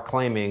are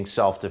claiming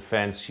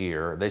self-defense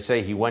here. They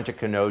say he went to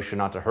Kenosha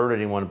not to hurt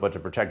anyone, but to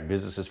protect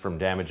businesses from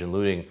damage and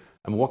looting.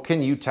 And what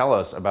can you tell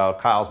us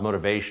about Kyle's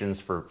motivations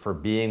for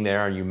being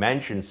there? And you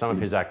mentioned some of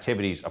his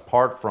activities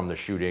apart from the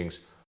shootings.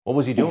 What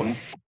was he doing?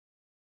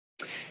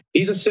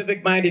 He's a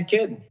civic-minded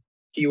kid.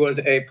 He was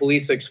a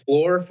police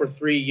explorer for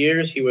 3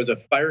 years. He was a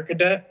fire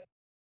cadet,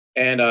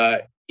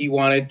 and he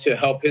wanted to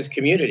help his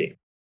community.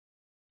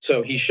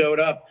 So he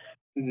showed up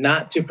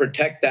not to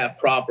protect that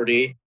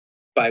property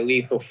by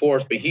lethal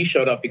force, but he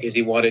showed up because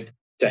he wanted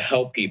to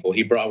help people.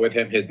 He brought with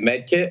him his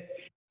med kit,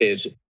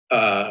 his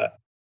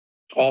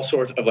all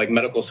sorts of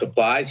medical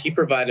supplies. He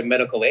provided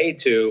medical aid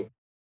to,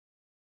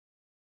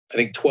 I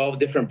think, 12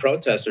 different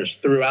protesters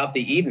throughout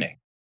the evening.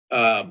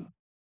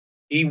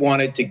 He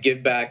wanted to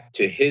give back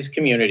to his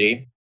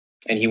community,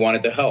 and he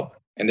wanted to help.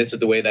 And this is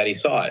the way that he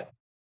saw it.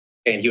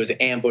 And he was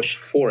ambushed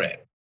for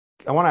it.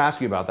 I want to ask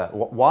you about that.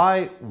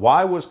 Why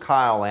was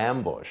Kyle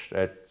ambushed?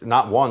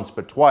 Not once,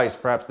 but twice.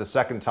 Perhaps the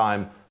second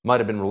time might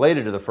have been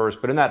related to the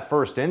first. But in that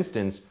first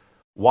instance,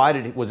 what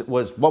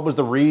was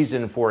the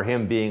reason for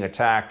him being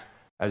attacked,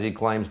 as he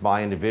claims,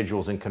 by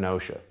individuals in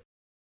Kenosha?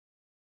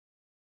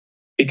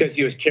 Because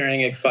he was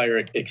carrying a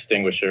fire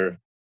extinguisher.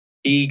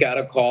 He got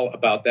a call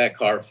about that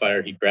car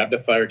fire. He grabbed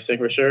a fire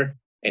extinguisher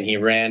and he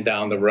ran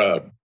down the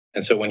road.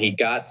 And so when he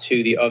got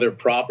to the other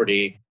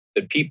property,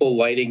 the people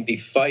lighting the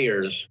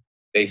fires,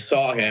 they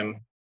saw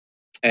him,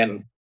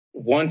 and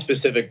one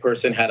specific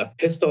person had a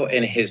pistol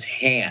in his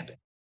hand.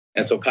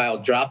 And so Kyle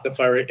dropped the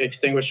fire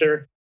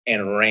extinguisher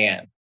and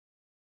ran.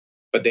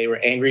 But they were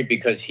angry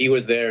because he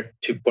was there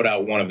to put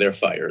out one of their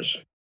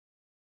fires.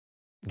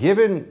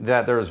 Given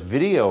that there's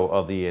video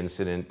of the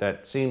incident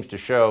that seems to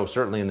show,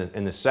 certainly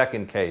in the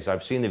second case,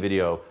 I've seen the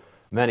video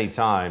many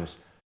times,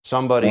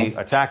 somebody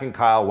attacking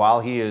Kyle while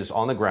he is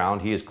on the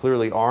ground. He is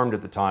clearly armed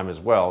at the time as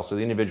well, so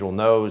the individual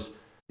knows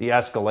the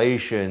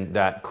escalation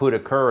that could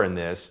occur in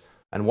this.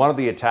 And one of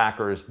the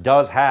attackers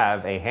does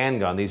have a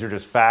handgun. These are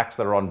just facts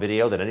that are on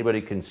video that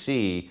anybody can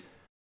see.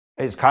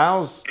 Is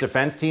Kyle's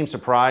defense team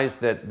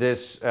surprised that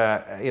this,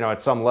 at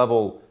some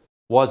level,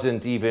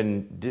 wasn't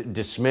even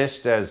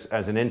dismissed as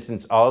an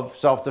instance of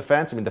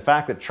self-defense? I mean, the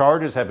fact that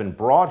charges have been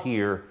brought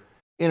here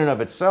in and of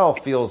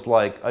itself feels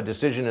like a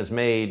decision is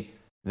made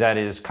that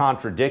is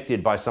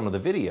contradicted by some of the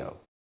video.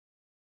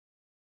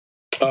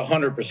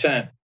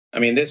 100%. I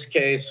mean, this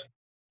case,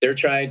 they're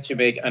trying to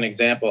make an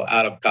example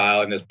out of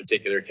Kyle in this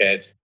particular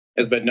case.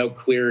 There's been no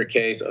clearer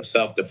case of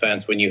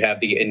self-defense when you have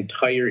the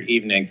entire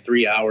evening,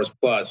 3 hours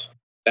plus,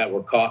 that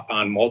were caught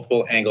on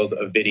multiple angles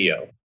of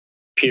video,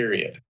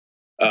 period.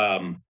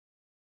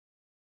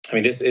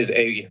 This is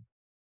a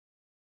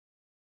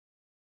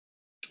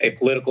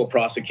political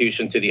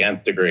prosecution to the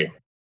nth degree.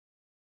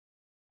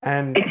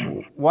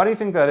 And why do you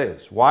think that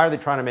is? Why are they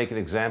trying to make an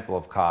example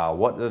of Kyle?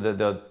 What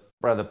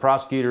the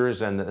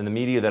prosecutors and the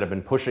media that have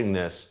been pushing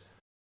this,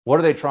 what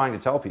are they trying to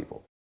tell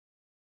people?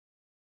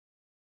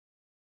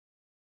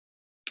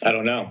 I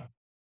don't know.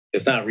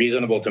 It's not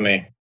reasonable to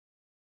me.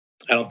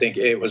 I don't think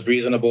it was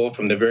reasonable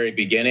from the very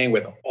beginning,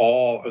 with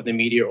all of the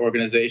media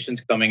organizations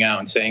coming out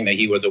and saying that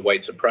he was a white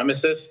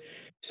supremacist,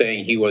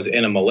 saying he was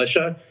in a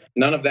militia.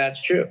 None of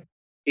that's true.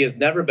 He has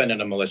never been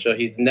in a militia.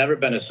 He's never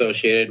been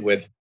associated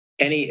with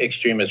any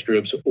extremist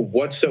groups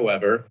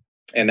whatsoever.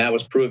 And that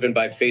was proven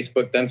by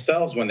Facebook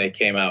themselves when they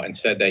came out and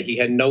said that he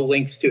had no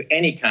links to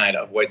any kind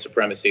of white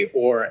supremacy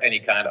or any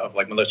kind of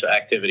militia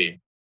activity.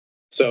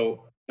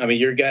 So,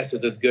 your guess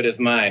is as good as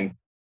mine.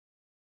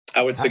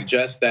 I would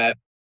suggest that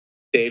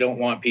they don't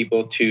want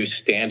people to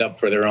stand up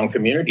for their own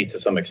community to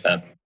some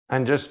extent.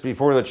 And just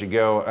before we let you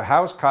go,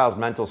 how's Kyle's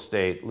mental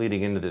state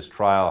leading into this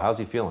trial? How's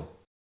he feeling?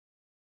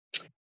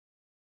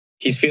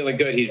 He's feeling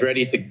good. He's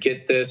ready to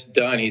get this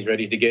done. He's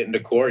ready to get into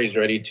court. He's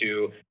ready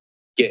to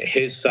get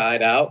his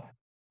side out.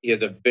 He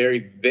has a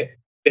very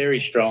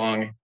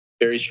strong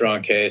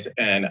case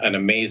and an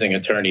amazing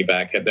attorney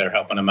back there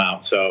helping him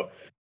out. So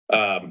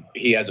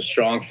he has a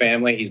strong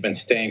family. He's been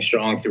staying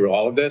strong through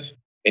all of this,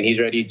 and he's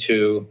ready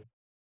to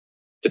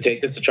take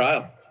this to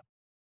trial.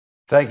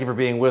 Thank you for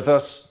being with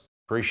us.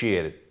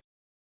 Appreciate it.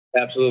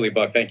 Absolutely,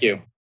 Buck. Thank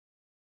you.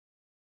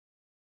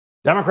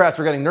 Democrats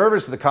are getting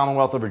nervous in the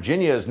Commonwealth of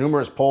Virginia as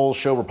numerous polls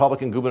show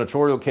Republican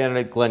gubernatorial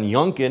candidate Glenn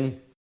Youngkin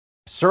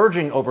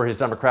surging over his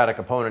Democratic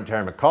opponent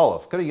Terry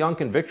McAuliffe. Could a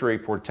Youngkin victory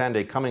portend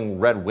a coming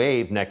red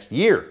wave next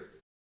year?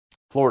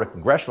 Florida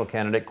congressional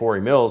candidate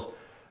Corey Mills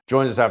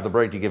joins us after the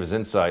break to give his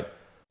insight. I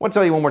want to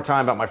tell you one more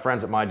time about my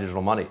friends at My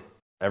Digital Money.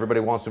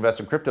 Everybody wants to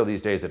invest in crypto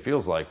these days, it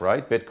feels like,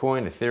 right?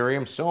 Bitcoin,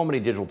 Ethereum, so many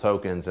digital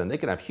tokens, and they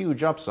can have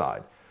huge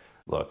upside.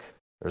 Look,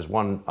 there's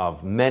one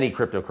of many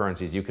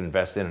cryptocurrencies you can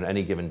invest in on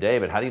any given day,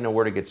 but how do you know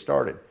where to get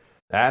started?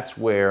 That's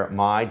where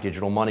My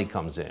Digital Money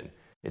comes in.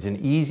 It's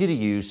an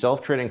easy-to-use,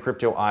 self-trading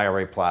crypto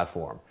IRA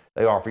platform.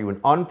 They offer you an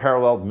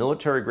unparalleled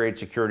military-grade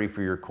security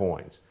for your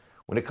coins.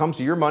 When it comes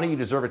to your money, you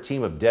deserve a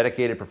team of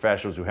dedicated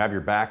professionals who have your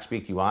back,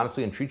 speak to you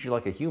honestly, and treat you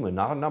like a human,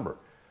 not a number.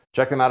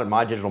 Check them out at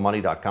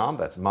mydigitalmoney.com.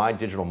 That's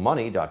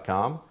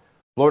mydigitalmoney.com.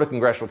 Florida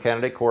congressional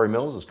candidate Corey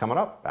Mills is coming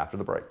up after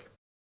the break.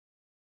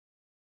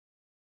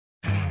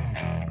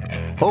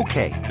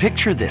 Okay,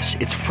 picture this.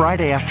 It's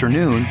Friday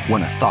afternoon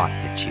when a thought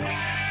hits you.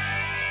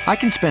 I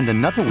can spend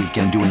another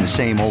weekend doing the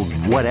same old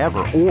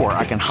whatever, or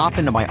I can hop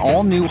into my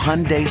all-new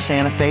Hyundai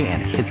Santa Fe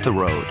and hit the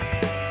road.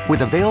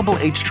 With available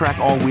H-Track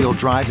all-wheel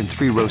drive and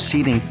 3-row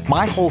seating,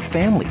 my whole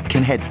family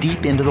can head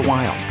deep into the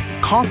wild.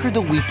 Conquer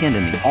the weekend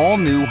in the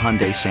all-new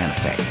Hyundai Santa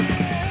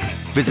Fe.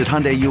 Visit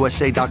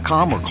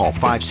HyundaiUSA.com or call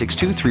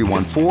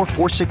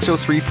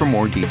 562-314-4603 for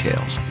more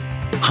details.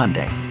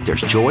 Hyundai,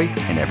 there's joy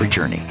in every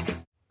journey.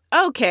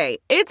 Okay,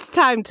 it's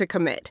time to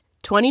commit.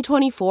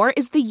 2024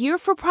 is the year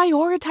for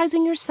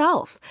prioritizing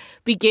yourself.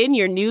 Begin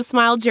your new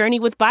smile journey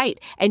with Byte,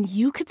 and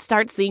you could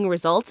start seeing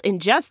results in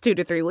just 2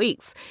 to 3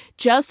 weeks.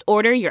 Just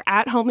order your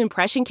at-home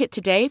impression kit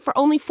today for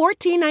only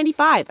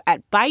 $14.95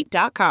 at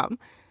Byte.com.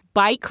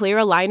 Byte clear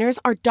aligners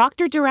are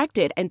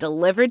doctor-directed and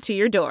delivered to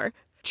your door.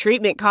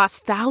 Treatment costs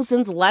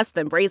thousands less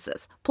than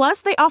braces.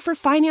 Plus, they offer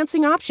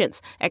financing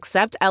options,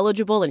 accept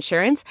eligible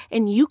insurance,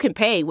 and you can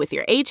pay with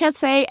your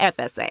HSA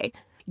FSA.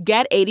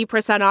 Get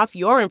 80% off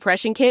your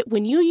impression kit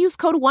when you use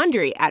code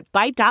WONDERY at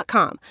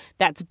Byte.com.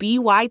 That's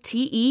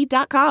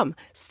BYTE.com.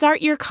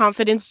 Start your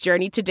confidence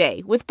journey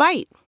today with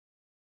Byte.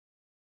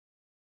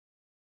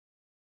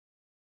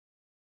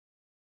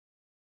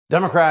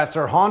 Democrats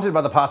are haunted by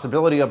the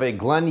possibility of a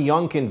Glenn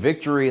Youngkin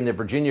victory in the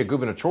Virginia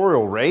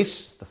gubernatorial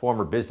race. The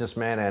former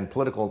businessman and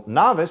political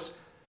novice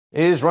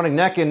is running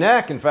neck and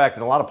neck, in fact,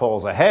 in a lot of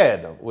polls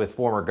ahead with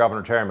former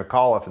Governor Terry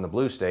McAuliffe in the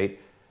blue state.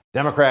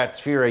 Democrats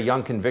fear a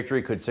Youngkin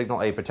victory could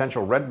signal a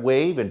potential red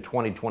wave in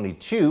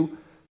 2022,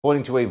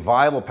 pointing to a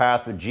viable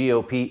path for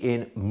GOP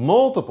in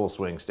multiple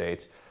swing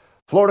states.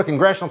 Florida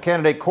congressional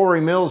candidate Corey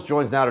Mills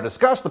joins now to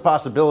discuss the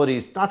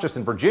possibilities, not just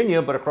in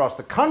Virginia, but across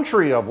the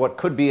country, of what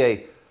could be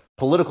a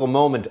political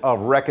moment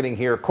of reckoning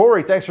here.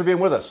 Corey, thanks for being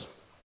with us.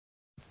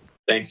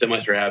 Thanks so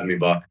much for having me,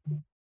 Buck.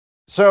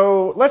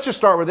 So let's just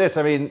start with this.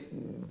 I mean,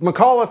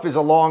 McAuliffe is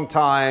a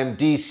longtime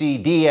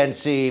DC,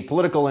 DNC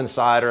political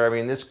insider. I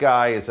mean, this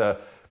guy is a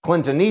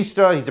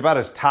Clintonista. He's about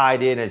as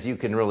tied in as you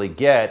can really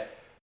get.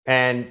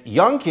 And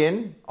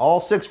Youngkin,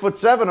 all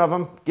 6'7" of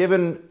him,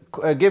 given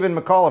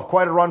McAuliffe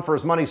quite a run for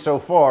his money so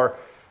far.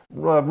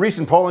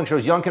 Recent polling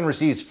shows Youngkin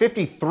receives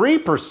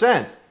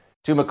 53%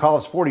 to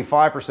McAuliffe's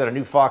 45%, a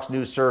new Fox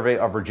News survey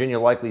of Virginia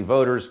likely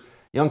voters.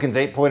 Youngkin's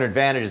 8-point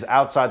advantage is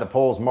outside the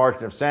poll's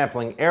margin of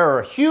sampling error,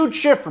 a huge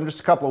shift from just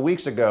a couple of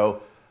weeks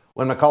ago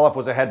when McAuliffe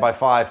was ahead by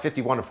 5,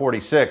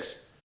 51-46.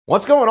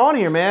 What's going on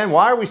here, man?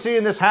 Why are we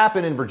seeing this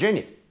happen in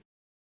Virginia?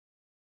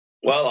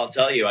 Well, I'll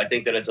tell you, I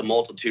think that it's a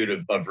multitude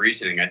of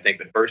reasoning. I think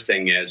the first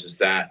thing is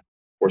that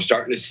we're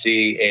starting to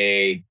see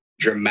a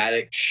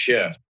dramatic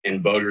shift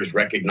in voters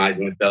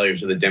recognizing the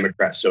failures of the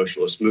Democrat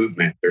socialist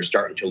movement. They're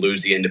starting to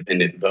lose the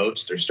independent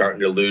votes. They're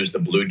starting to lose the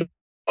blue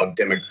dog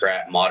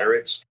Democrat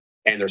moderates.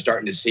 And they're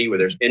starting to see where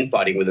there's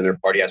infighting within their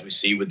party, as we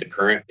see with the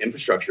current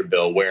infrastructure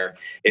bill, where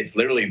it's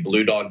literally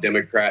blue dog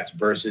Democrats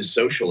versus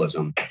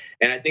socialism.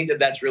 And I think that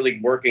that's really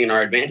working in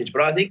our advantage.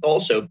 But I think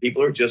also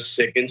people are just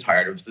sick and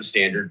tired of the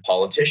standard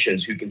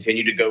politicians who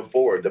continue to go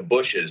forward, the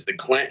Bushes, the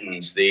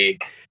Clintons, the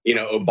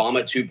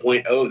Obama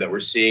 2.0 that we're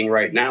seeing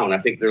right now. And I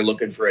think they're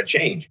looking for a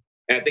change.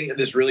 And I think that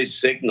this really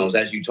signals,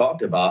 as you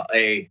talked about,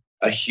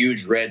 a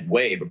huge red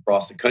wave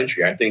across the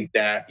country. I think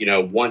that,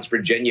 once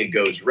Virginia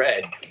goes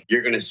red,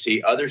 you're going to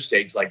see other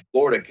states like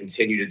Florida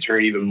continue to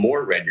turn even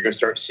more red. You're going to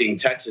start seeing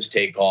Texas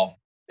take off.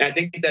 And I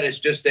think that it's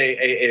just an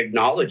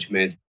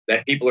acknowledgement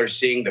that people are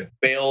seeing the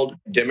failed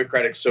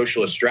democratic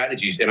socialist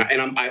strategies. And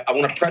I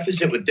want to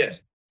preface it with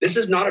this. This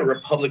is not a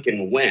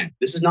Republican win.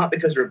 This is not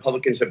because the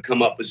Republicans have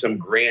come up with some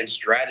grand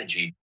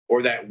strategy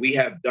or that we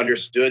have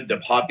understood the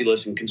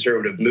populist and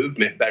conservative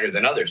movement better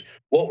than others.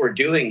 What we're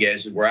doing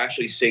is we're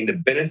actually seeing the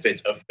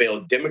benefits of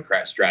failed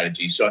Democrat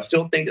strategies. So I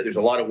still think that there's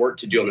a lot of work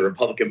to do on the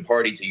Republican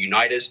Party to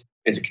unite us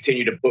and to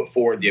continue to put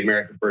forward the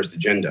America First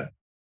agenda.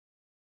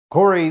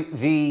 Corey,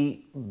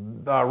 the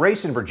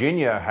race in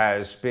Virginia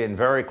has been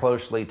very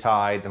closely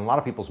tied in a lot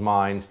of people's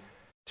minds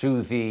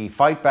to the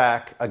fight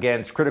back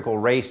against critical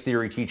race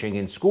theory teaching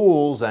in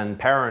schools and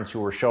parents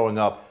who are showing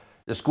up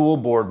to school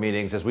board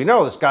meetings. As we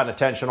know, this got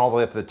attention all the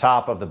way up to the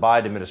top of the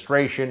Biden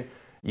administration.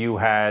 You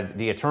had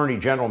the Attorney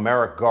General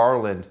Merrick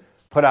Garland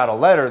put out a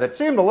letter that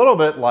seemed a little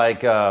bit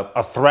like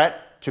a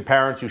threat to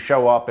parents who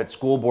show up at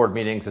school board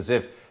meetings, as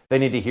if they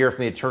need to hear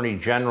from the Attorney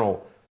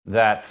General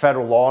that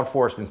federal law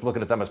enforcement's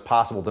looking at them as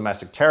possible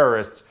domestic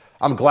terrorists.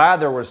 I'm glad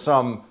there was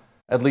some,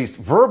 at least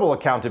verbal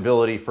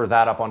accountability for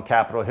that up on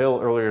Capitol Hill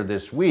earlier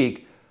this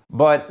week.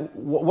 But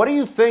what do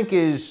you think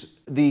is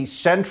the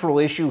central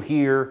issue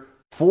here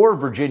for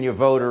Virginia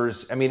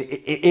voters? I mean,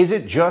 is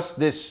it just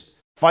this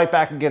fight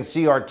back against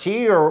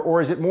CRT,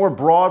 or is it more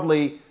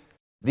broadly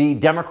the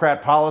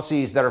Democrat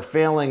policies that are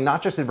failing,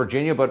 not just in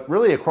Virginia, but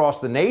really across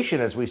the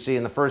nation, as we see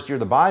in the first year of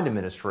the Biden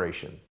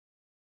administration?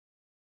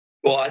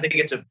 Well, I think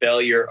it's a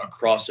failure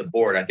across the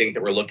board. I think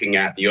that we're looking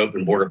at the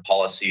open border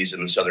policies in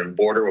the southern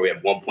border, where we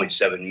have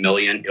 1.7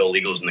 million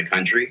illegals in the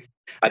country.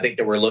 I think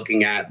that we're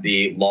looking at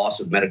the loss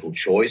of medical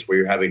choice, where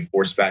you're having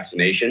forced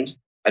vaccinations.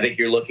 I think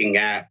you're looking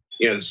at,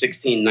 the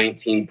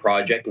 1619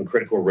 Project and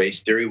critical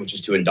race theory, which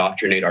is to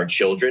indoctrinate our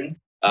children.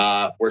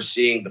 We're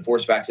seeing the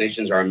forced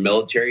vaccinations our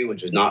military,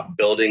 which is not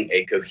building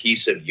a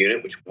cohesive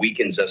unit, which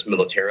weakens us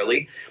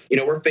militarily.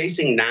 We're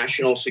facing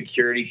national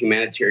security,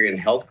 humanitarian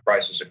health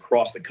crisis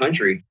across the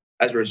country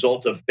as a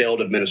result of failed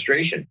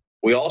administration.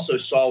 We also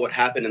saw what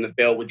happened in the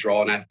failed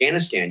withdrawal in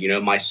Afghanistan.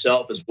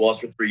 Myself, as well as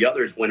for 3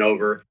 others, went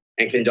over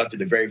and conducted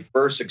the very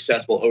first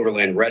successful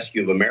overland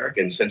rescue of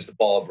Americans since the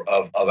fall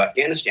of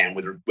Afghanistan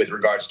with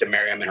regards to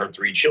Miriam and her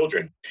 3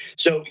 children.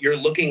 So you're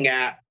looking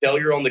at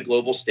failure on the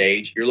global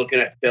stage. You're looking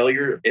at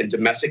failure in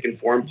domestic and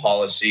foreign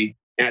policy.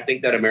 And I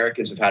think that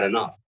Americans have had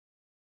enough.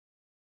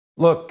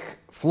 Look,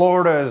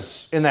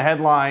 Florida's in the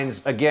headlines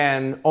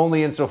again,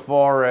 only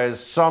insofar as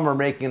some are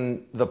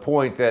making the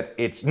point that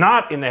it's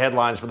not in the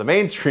headlines for the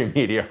mainstream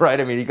media, right?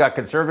 I mean, you got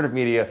conservative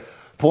media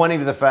pointing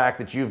to the fact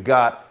that you've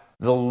got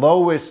the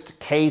lowest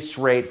case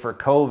rate for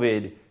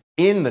COVID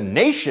in the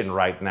nation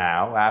right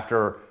now.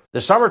 After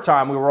the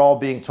summertime, we were all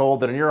being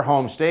told that in your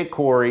home state,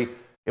 Corey,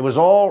 it was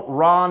all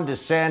Ron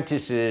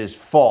DeSantis's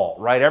fault,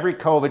 right? Every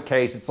COVID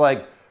case, it's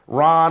like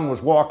Ron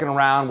was walking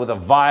around with a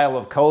vial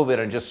of COVID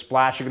and just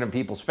splashing it in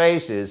people's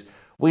faces.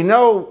 We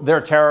know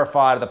they're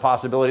terrified of the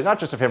possibility, not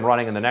just of him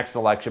running in the next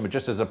election, but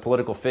just as a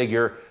political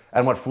figure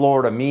and what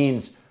Florida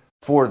means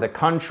for the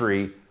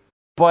country.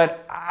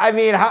 But I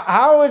mean,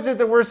 how is it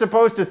that we're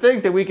supposed to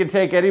think that we can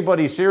take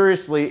anybody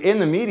seriously in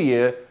the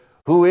media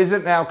who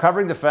isn't now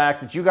covering the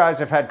fact that you guys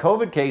have had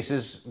COVID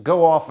cases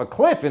go off a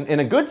cliff in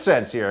a good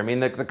sense here? I mean,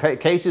 the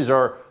cases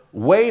are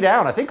way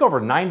down. I think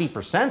over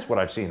 90% is what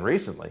I've seen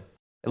recently,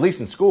 at least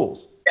in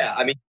schools. Yeah,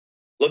 I mean,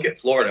 look at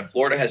Florida.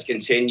 Florida has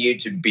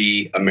continued to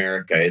be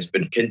America. It's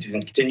been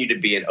continued to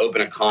be an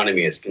open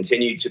economy. It's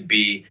continued to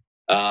be,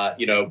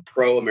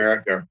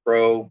 pro-America,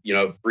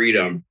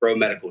 freedom,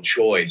 pro-medical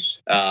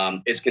choice.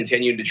 It's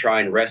continued to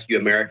try and rescue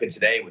America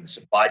today with the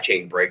supply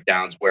chain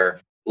breakdowns, where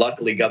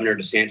luckily Governor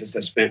DeSantis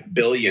has spent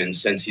billions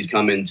since he's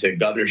come into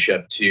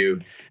governorship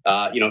to,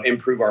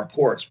 improve our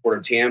ports, Port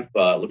of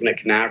Tampa, looking at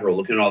Canaveral,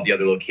 looking at all the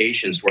other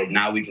locations where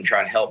now we can try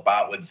and help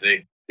out with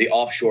the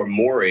offshore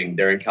mooring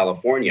there in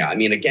California. I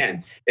mean,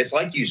 again, it's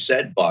like you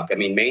said, Buck. I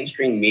mean,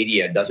 mainstream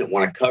media doesn't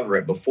want to cover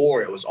it.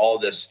 Before, it was all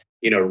this,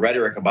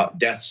 rhetoric about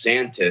Death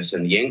Santis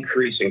and the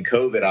increase in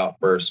COVID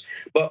outbursts.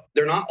 But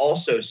they're not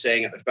also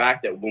saying the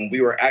fact that when we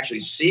were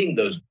actually seeing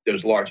those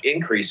large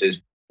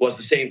increases was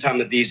the same time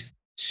that these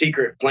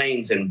secret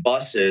planes and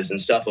buses and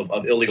stuff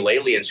of illegal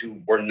aliens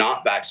who were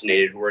not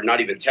vaccinated, who were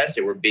not even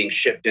tested, were being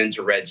shipped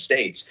into red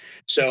states.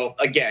 So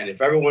again,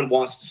 if everyone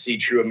wants to see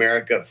true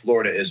America,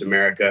 Florida is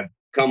America.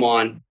 Come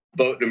on,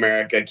 vote in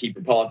America, keep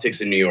your politics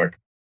in New York.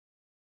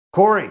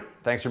 Corey,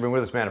 thanks for being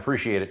with us, man.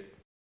 Appreciate it.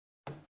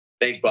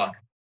 Thanks, Buck.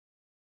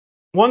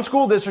 One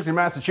school district in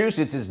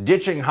Massachusetts is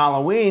ditching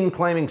Halloween,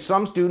 claiming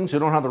some students who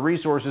don't have the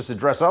resources to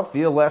dress up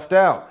feel left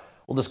out.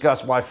 We'll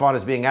discuss why fun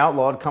is being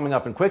outlawed coming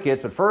up in Quick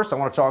Hits, but first I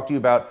want to talk to you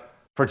about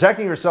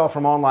protecting yourself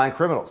from online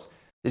criminals.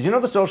 Did you know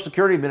the Social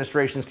Security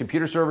Administration's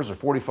computer servers are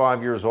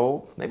 45 years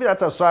old? Maybe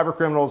that's how cyber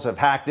criminals have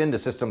hacked into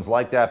systems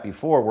like that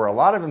before, where a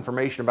lot of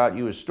information about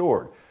you is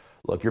stored.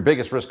 Look, your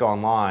biggest risk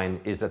online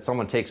is that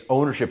someone takes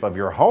ownership of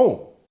your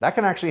home. That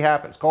can actually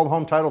happen. It's called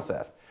home title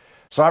theft.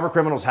 Cyber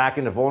criminals hack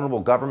into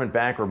vulnerable government,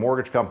 bank, or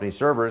mortgage company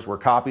servers where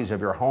copies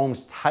of your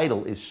home's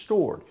title is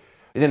stored.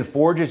 He then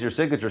forges your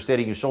signature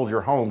stating you sold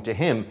your home to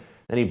him.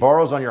 Then he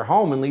borrows on your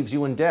home and leaves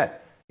you in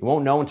debt. You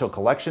won't know until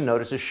collection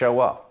notices show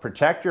up.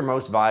 Protect your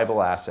most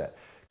valuable asset.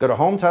 Go to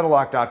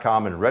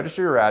HometitleLock.com and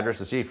register your address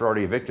to see if you're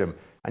already a victim.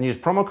 and use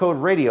promo code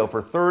RADIO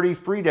for 30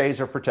 free days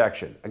of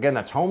protection. Again,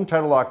 that's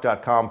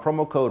HomeTitleLock.com,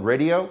 promo code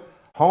RADIO.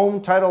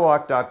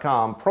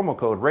 HomeTitleLock.com, promo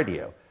code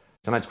RADIO.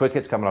 Tonight's Quick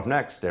Hits coming up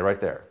next. Stay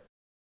right there.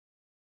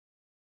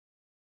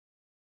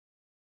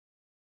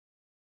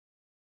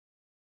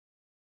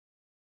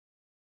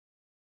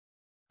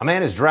 A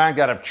man is dragged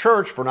out of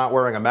church for not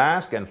wearing a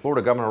mask, and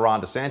Florida Governor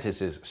Ron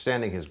DeSantis is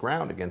standing his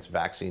ground against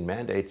vaccine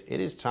mandates. It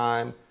is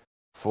time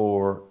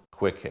for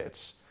Quick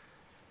Hits.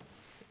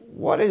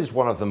 What is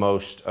one of the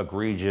most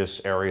egregious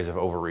areas of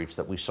overreach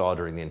that we saw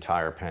during the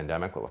entire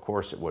pandemic? Well, of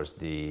course, it was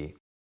the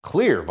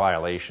clear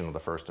violation of the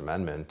First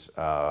Amendment,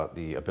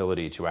 the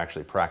ability to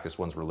actually practice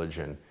one's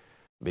religion,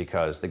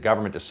 because the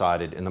government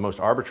decided in the most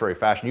arbitrary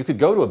fashion. You could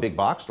go to a big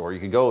box store, you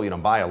could go,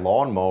 buy a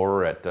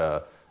lawnmower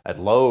at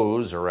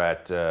Lowe's or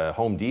at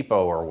Home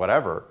Depot or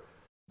whatever,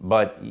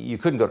 but you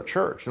couldn't go to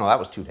church. No, that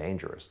was too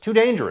dangerous. Too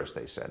dangerous,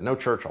 they said. No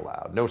church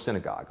allowed, no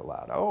synagogue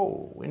allowed.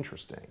 Oh,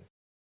 interesting.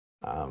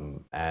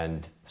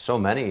 And so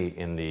many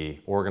in the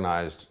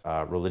organized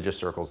religious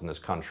circles in this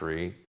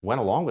country went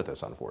along with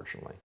this,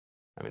 unfortunately.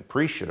 I mean,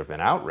 priests should have been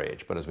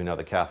outraged, but as we know,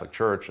 the Catholic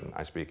Church, and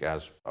I speak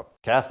as a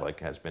Catholic,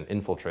 has been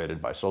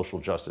infiltrated by social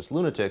justice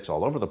lunatics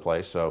all over the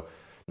place, so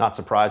not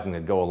surprising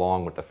they'd go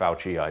along with the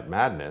Fauciite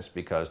madness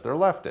because they're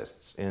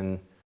leftists in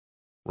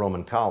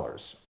Roman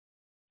collars.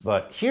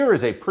 But here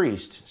is a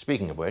priest,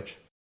 speaking of which,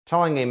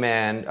 telling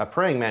a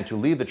praying man to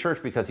leave the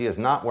church because he is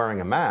not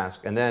wearing a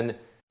mask, and then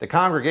the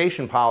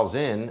congregation piles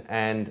in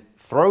and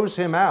throws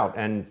him out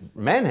and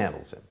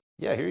manhandles him.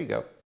 Yeah, here you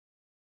go.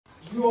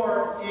 You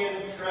are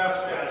in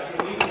trespass.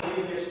 You need to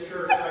leave this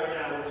church right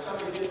now. Would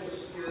somebody get the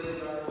security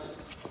guards?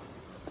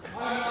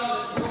 I'm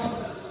not a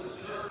trespass in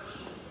this church.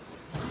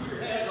 Keep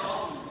your hands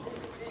off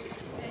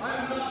me.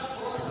 I'm not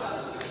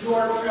trespassing. You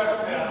are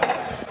trespassing.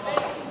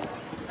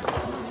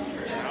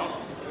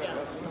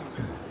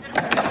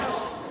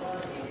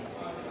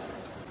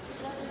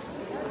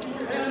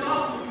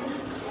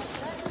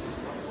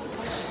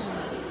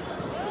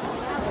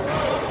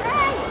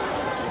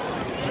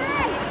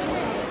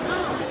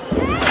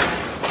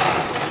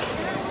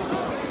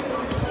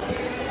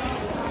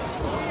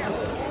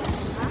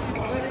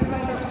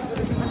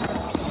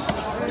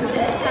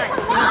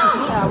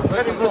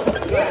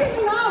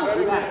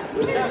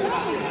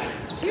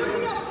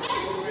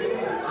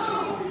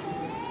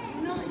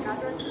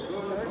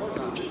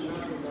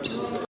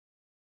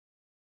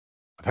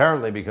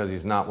 Apparently because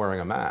he's not wearing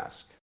a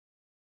mask.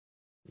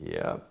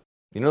 Yeah.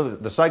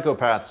 The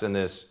psychopaths in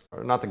this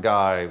are not the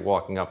guy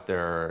walking up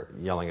there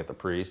yelling at the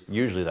priest.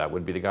 Usually that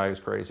would be the guy who's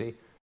crazy.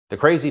 The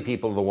crazy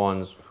people are the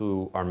ones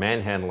who are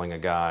manhandling a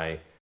guy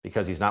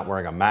because he's not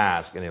wearing a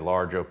mask in a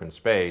large open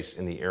space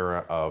in the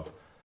era of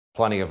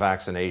plenty of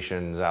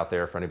vaccinations out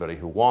there for anybody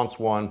who wants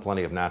one,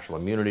 plenty of natural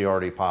immunity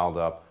already piled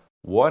up.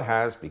 What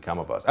has become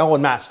of us? Oh,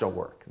 and masks don't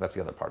work. That's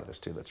the other part of this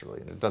too.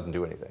 It doesn't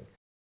do anything.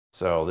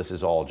 So this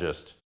is all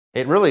just,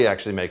 it really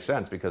actually makes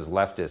sense because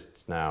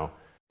leftists now,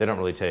 they don't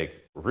really take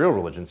real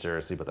religion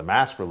seriously, but the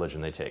mask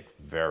religion they take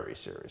very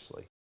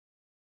seriously.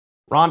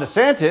 Ron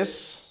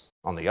DeSantis,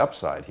 on the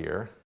upside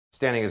here,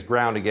 standing his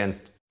ground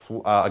against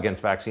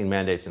vaccine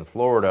mandates in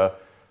Florida,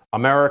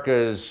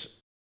 America's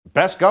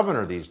best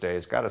governor these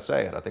days, got to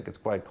say it, I think it's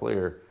quite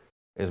clear,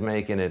 is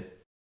making it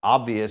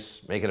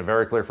obvious, making it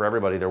very clear for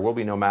everybody there will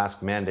be no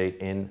vax mandate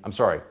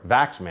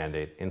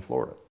in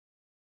Florida.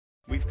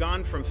 We've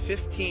gone from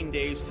 15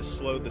 days to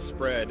slow the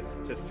spread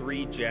to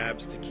 3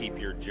 jabs to keep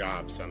your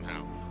job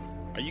somehow.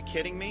 Are you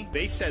kidding me?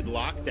 They said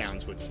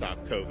lockdowns would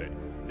stop COVID.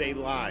 They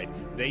lied.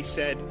 They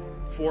said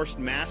forced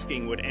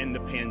masking would end the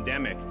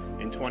pandemic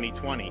in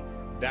 2020.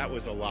 That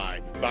was a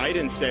lie.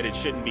 Biden said it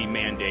shouldn't be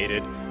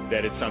mandated,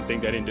 that it's something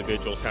that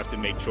individuals have to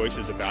make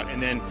choices about.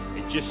 And then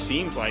it just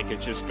seems like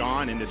it's just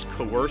gone in this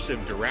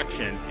coercive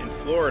direction. In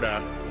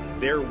Florida,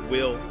 there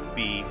will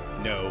be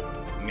no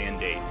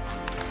mandate.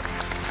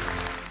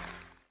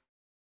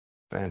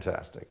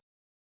 Fantastic.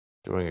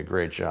 Doing a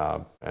great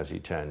job, as he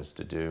tends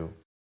to do.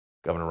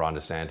 Governor Ron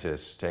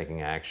DeSantis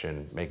taking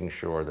action, making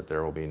sure that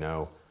there will be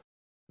no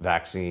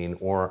vaccine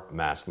or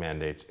mask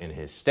mandates in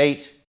his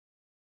state.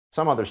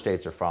 Some other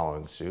states are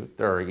following suit.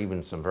 There are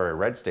even some very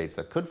red states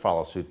that could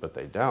follow suit, but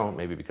they don't,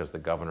 maybe because the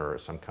governor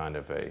is some kind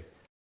of a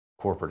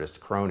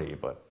corporatist crony,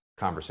 but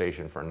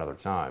conversation for another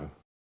time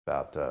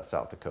about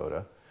South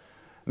Dakota.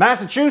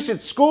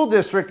 Massachusetts school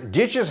district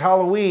ditches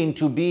Halloween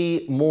to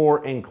be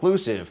more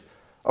inclusive.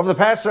 Over the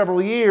past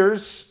several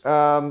years,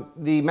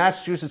 the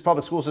Massachusetts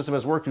public school system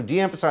has worked to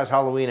de-emphasize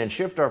Halloween and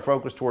shift our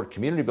focus toward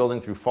community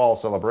building through fall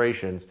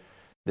celebrations.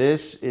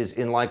 This is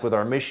in line with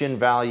our mission,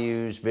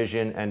 values,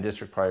 vision, and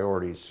district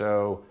priorities.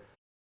 So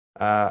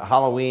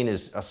Halloween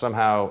is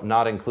somehow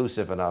not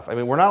inclusive enough. I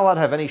mean, we're not allowed to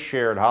have any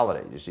shared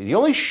holidays, you see. The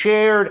only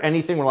shared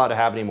anything we're allowed to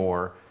have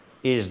anymore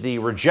is the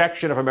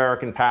rejection of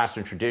American past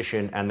and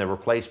tradition and the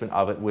replacement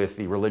of it with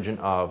the religion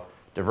of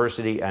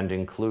diversity and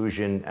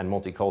inclusion and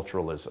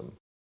multiculturalism.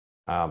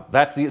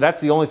 That's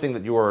the only thing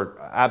that you are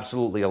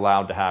absolutely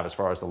allowed to have as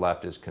far as the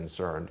left is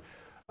concerned,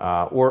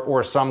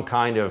 or some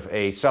kind of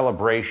a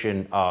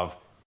celebration of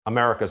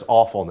America's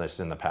awfulness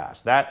in the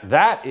past.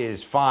 That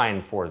is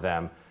fine for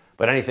them,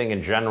 but anything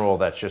in general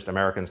that's just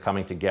Americans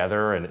coming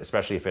together, and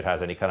especially if it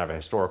has any kind of a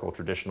historical,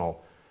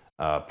 traditional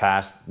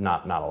past,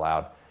 not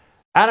allowed.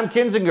 Adam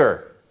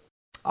Kinzinger.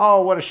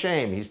 Oh, what a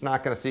shame. He's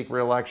not going to seek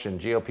re-election.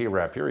 GOP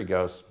rep. Here he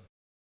goes.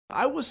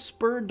 I was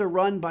spurred to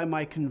run by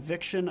my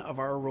conviction of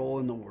our role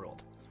in the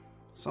world.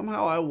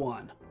 Somehow I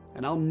won,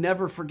 and I'll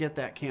never forget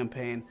that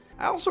campaign.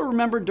 I also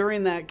remember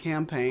during that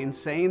campaign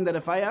saying that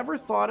if I ever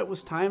thought it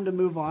was time to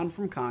move on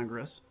from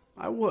Congress,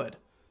 I would.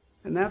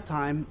 And that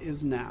time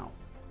is now.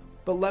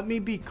 But let me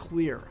be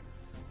clear.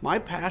 My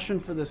passion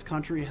for this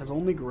country has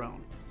only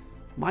grown.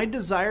 My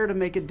desire to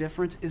make a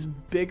difference is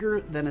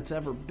bigger than it's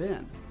ever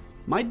been.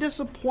 My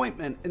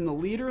disappointment in the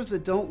leaders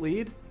that don't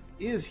lead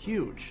is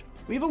huge.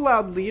 We've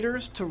allowed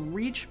leaders to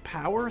reach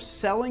power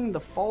selling the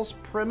false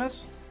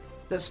premise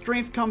that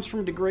strength comes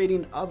from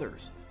degrading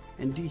others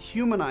and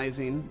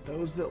dehumanizing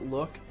those that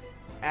look,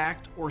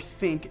 act, or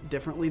think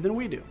differently than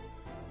we do.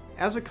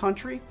 As a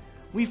country,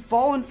 we've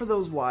fallen for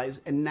those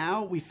lies, and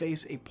now we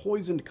face a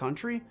poisoned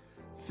country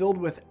filled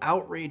with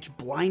outrage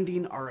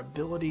blinding our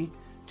ability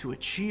to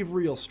achieve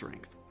real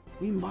strength.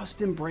 We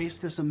must embrace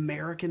this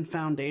American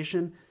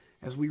foundation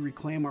as we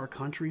reclaim our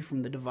country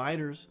from the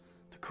dividers,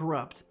 the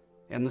corrupt,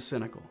 and the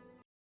cynical.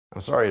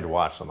 I'm sorry you had to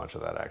watch so much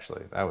of that,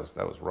 actually. That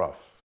was rough,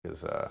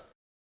 because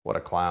what a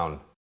clown.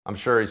 I'm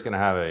sure he's going to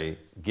have a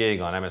gig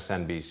on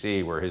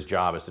MSNBC where his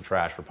job is to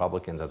trash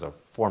Republicans as a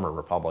former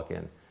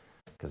Republican,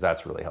 because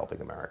that's really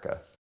helping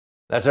America.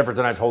 That's it for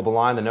tonight's Hold the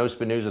Line. The No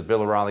Spin News with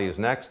Bill O'Reilly is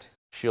next.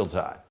 Shields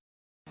high.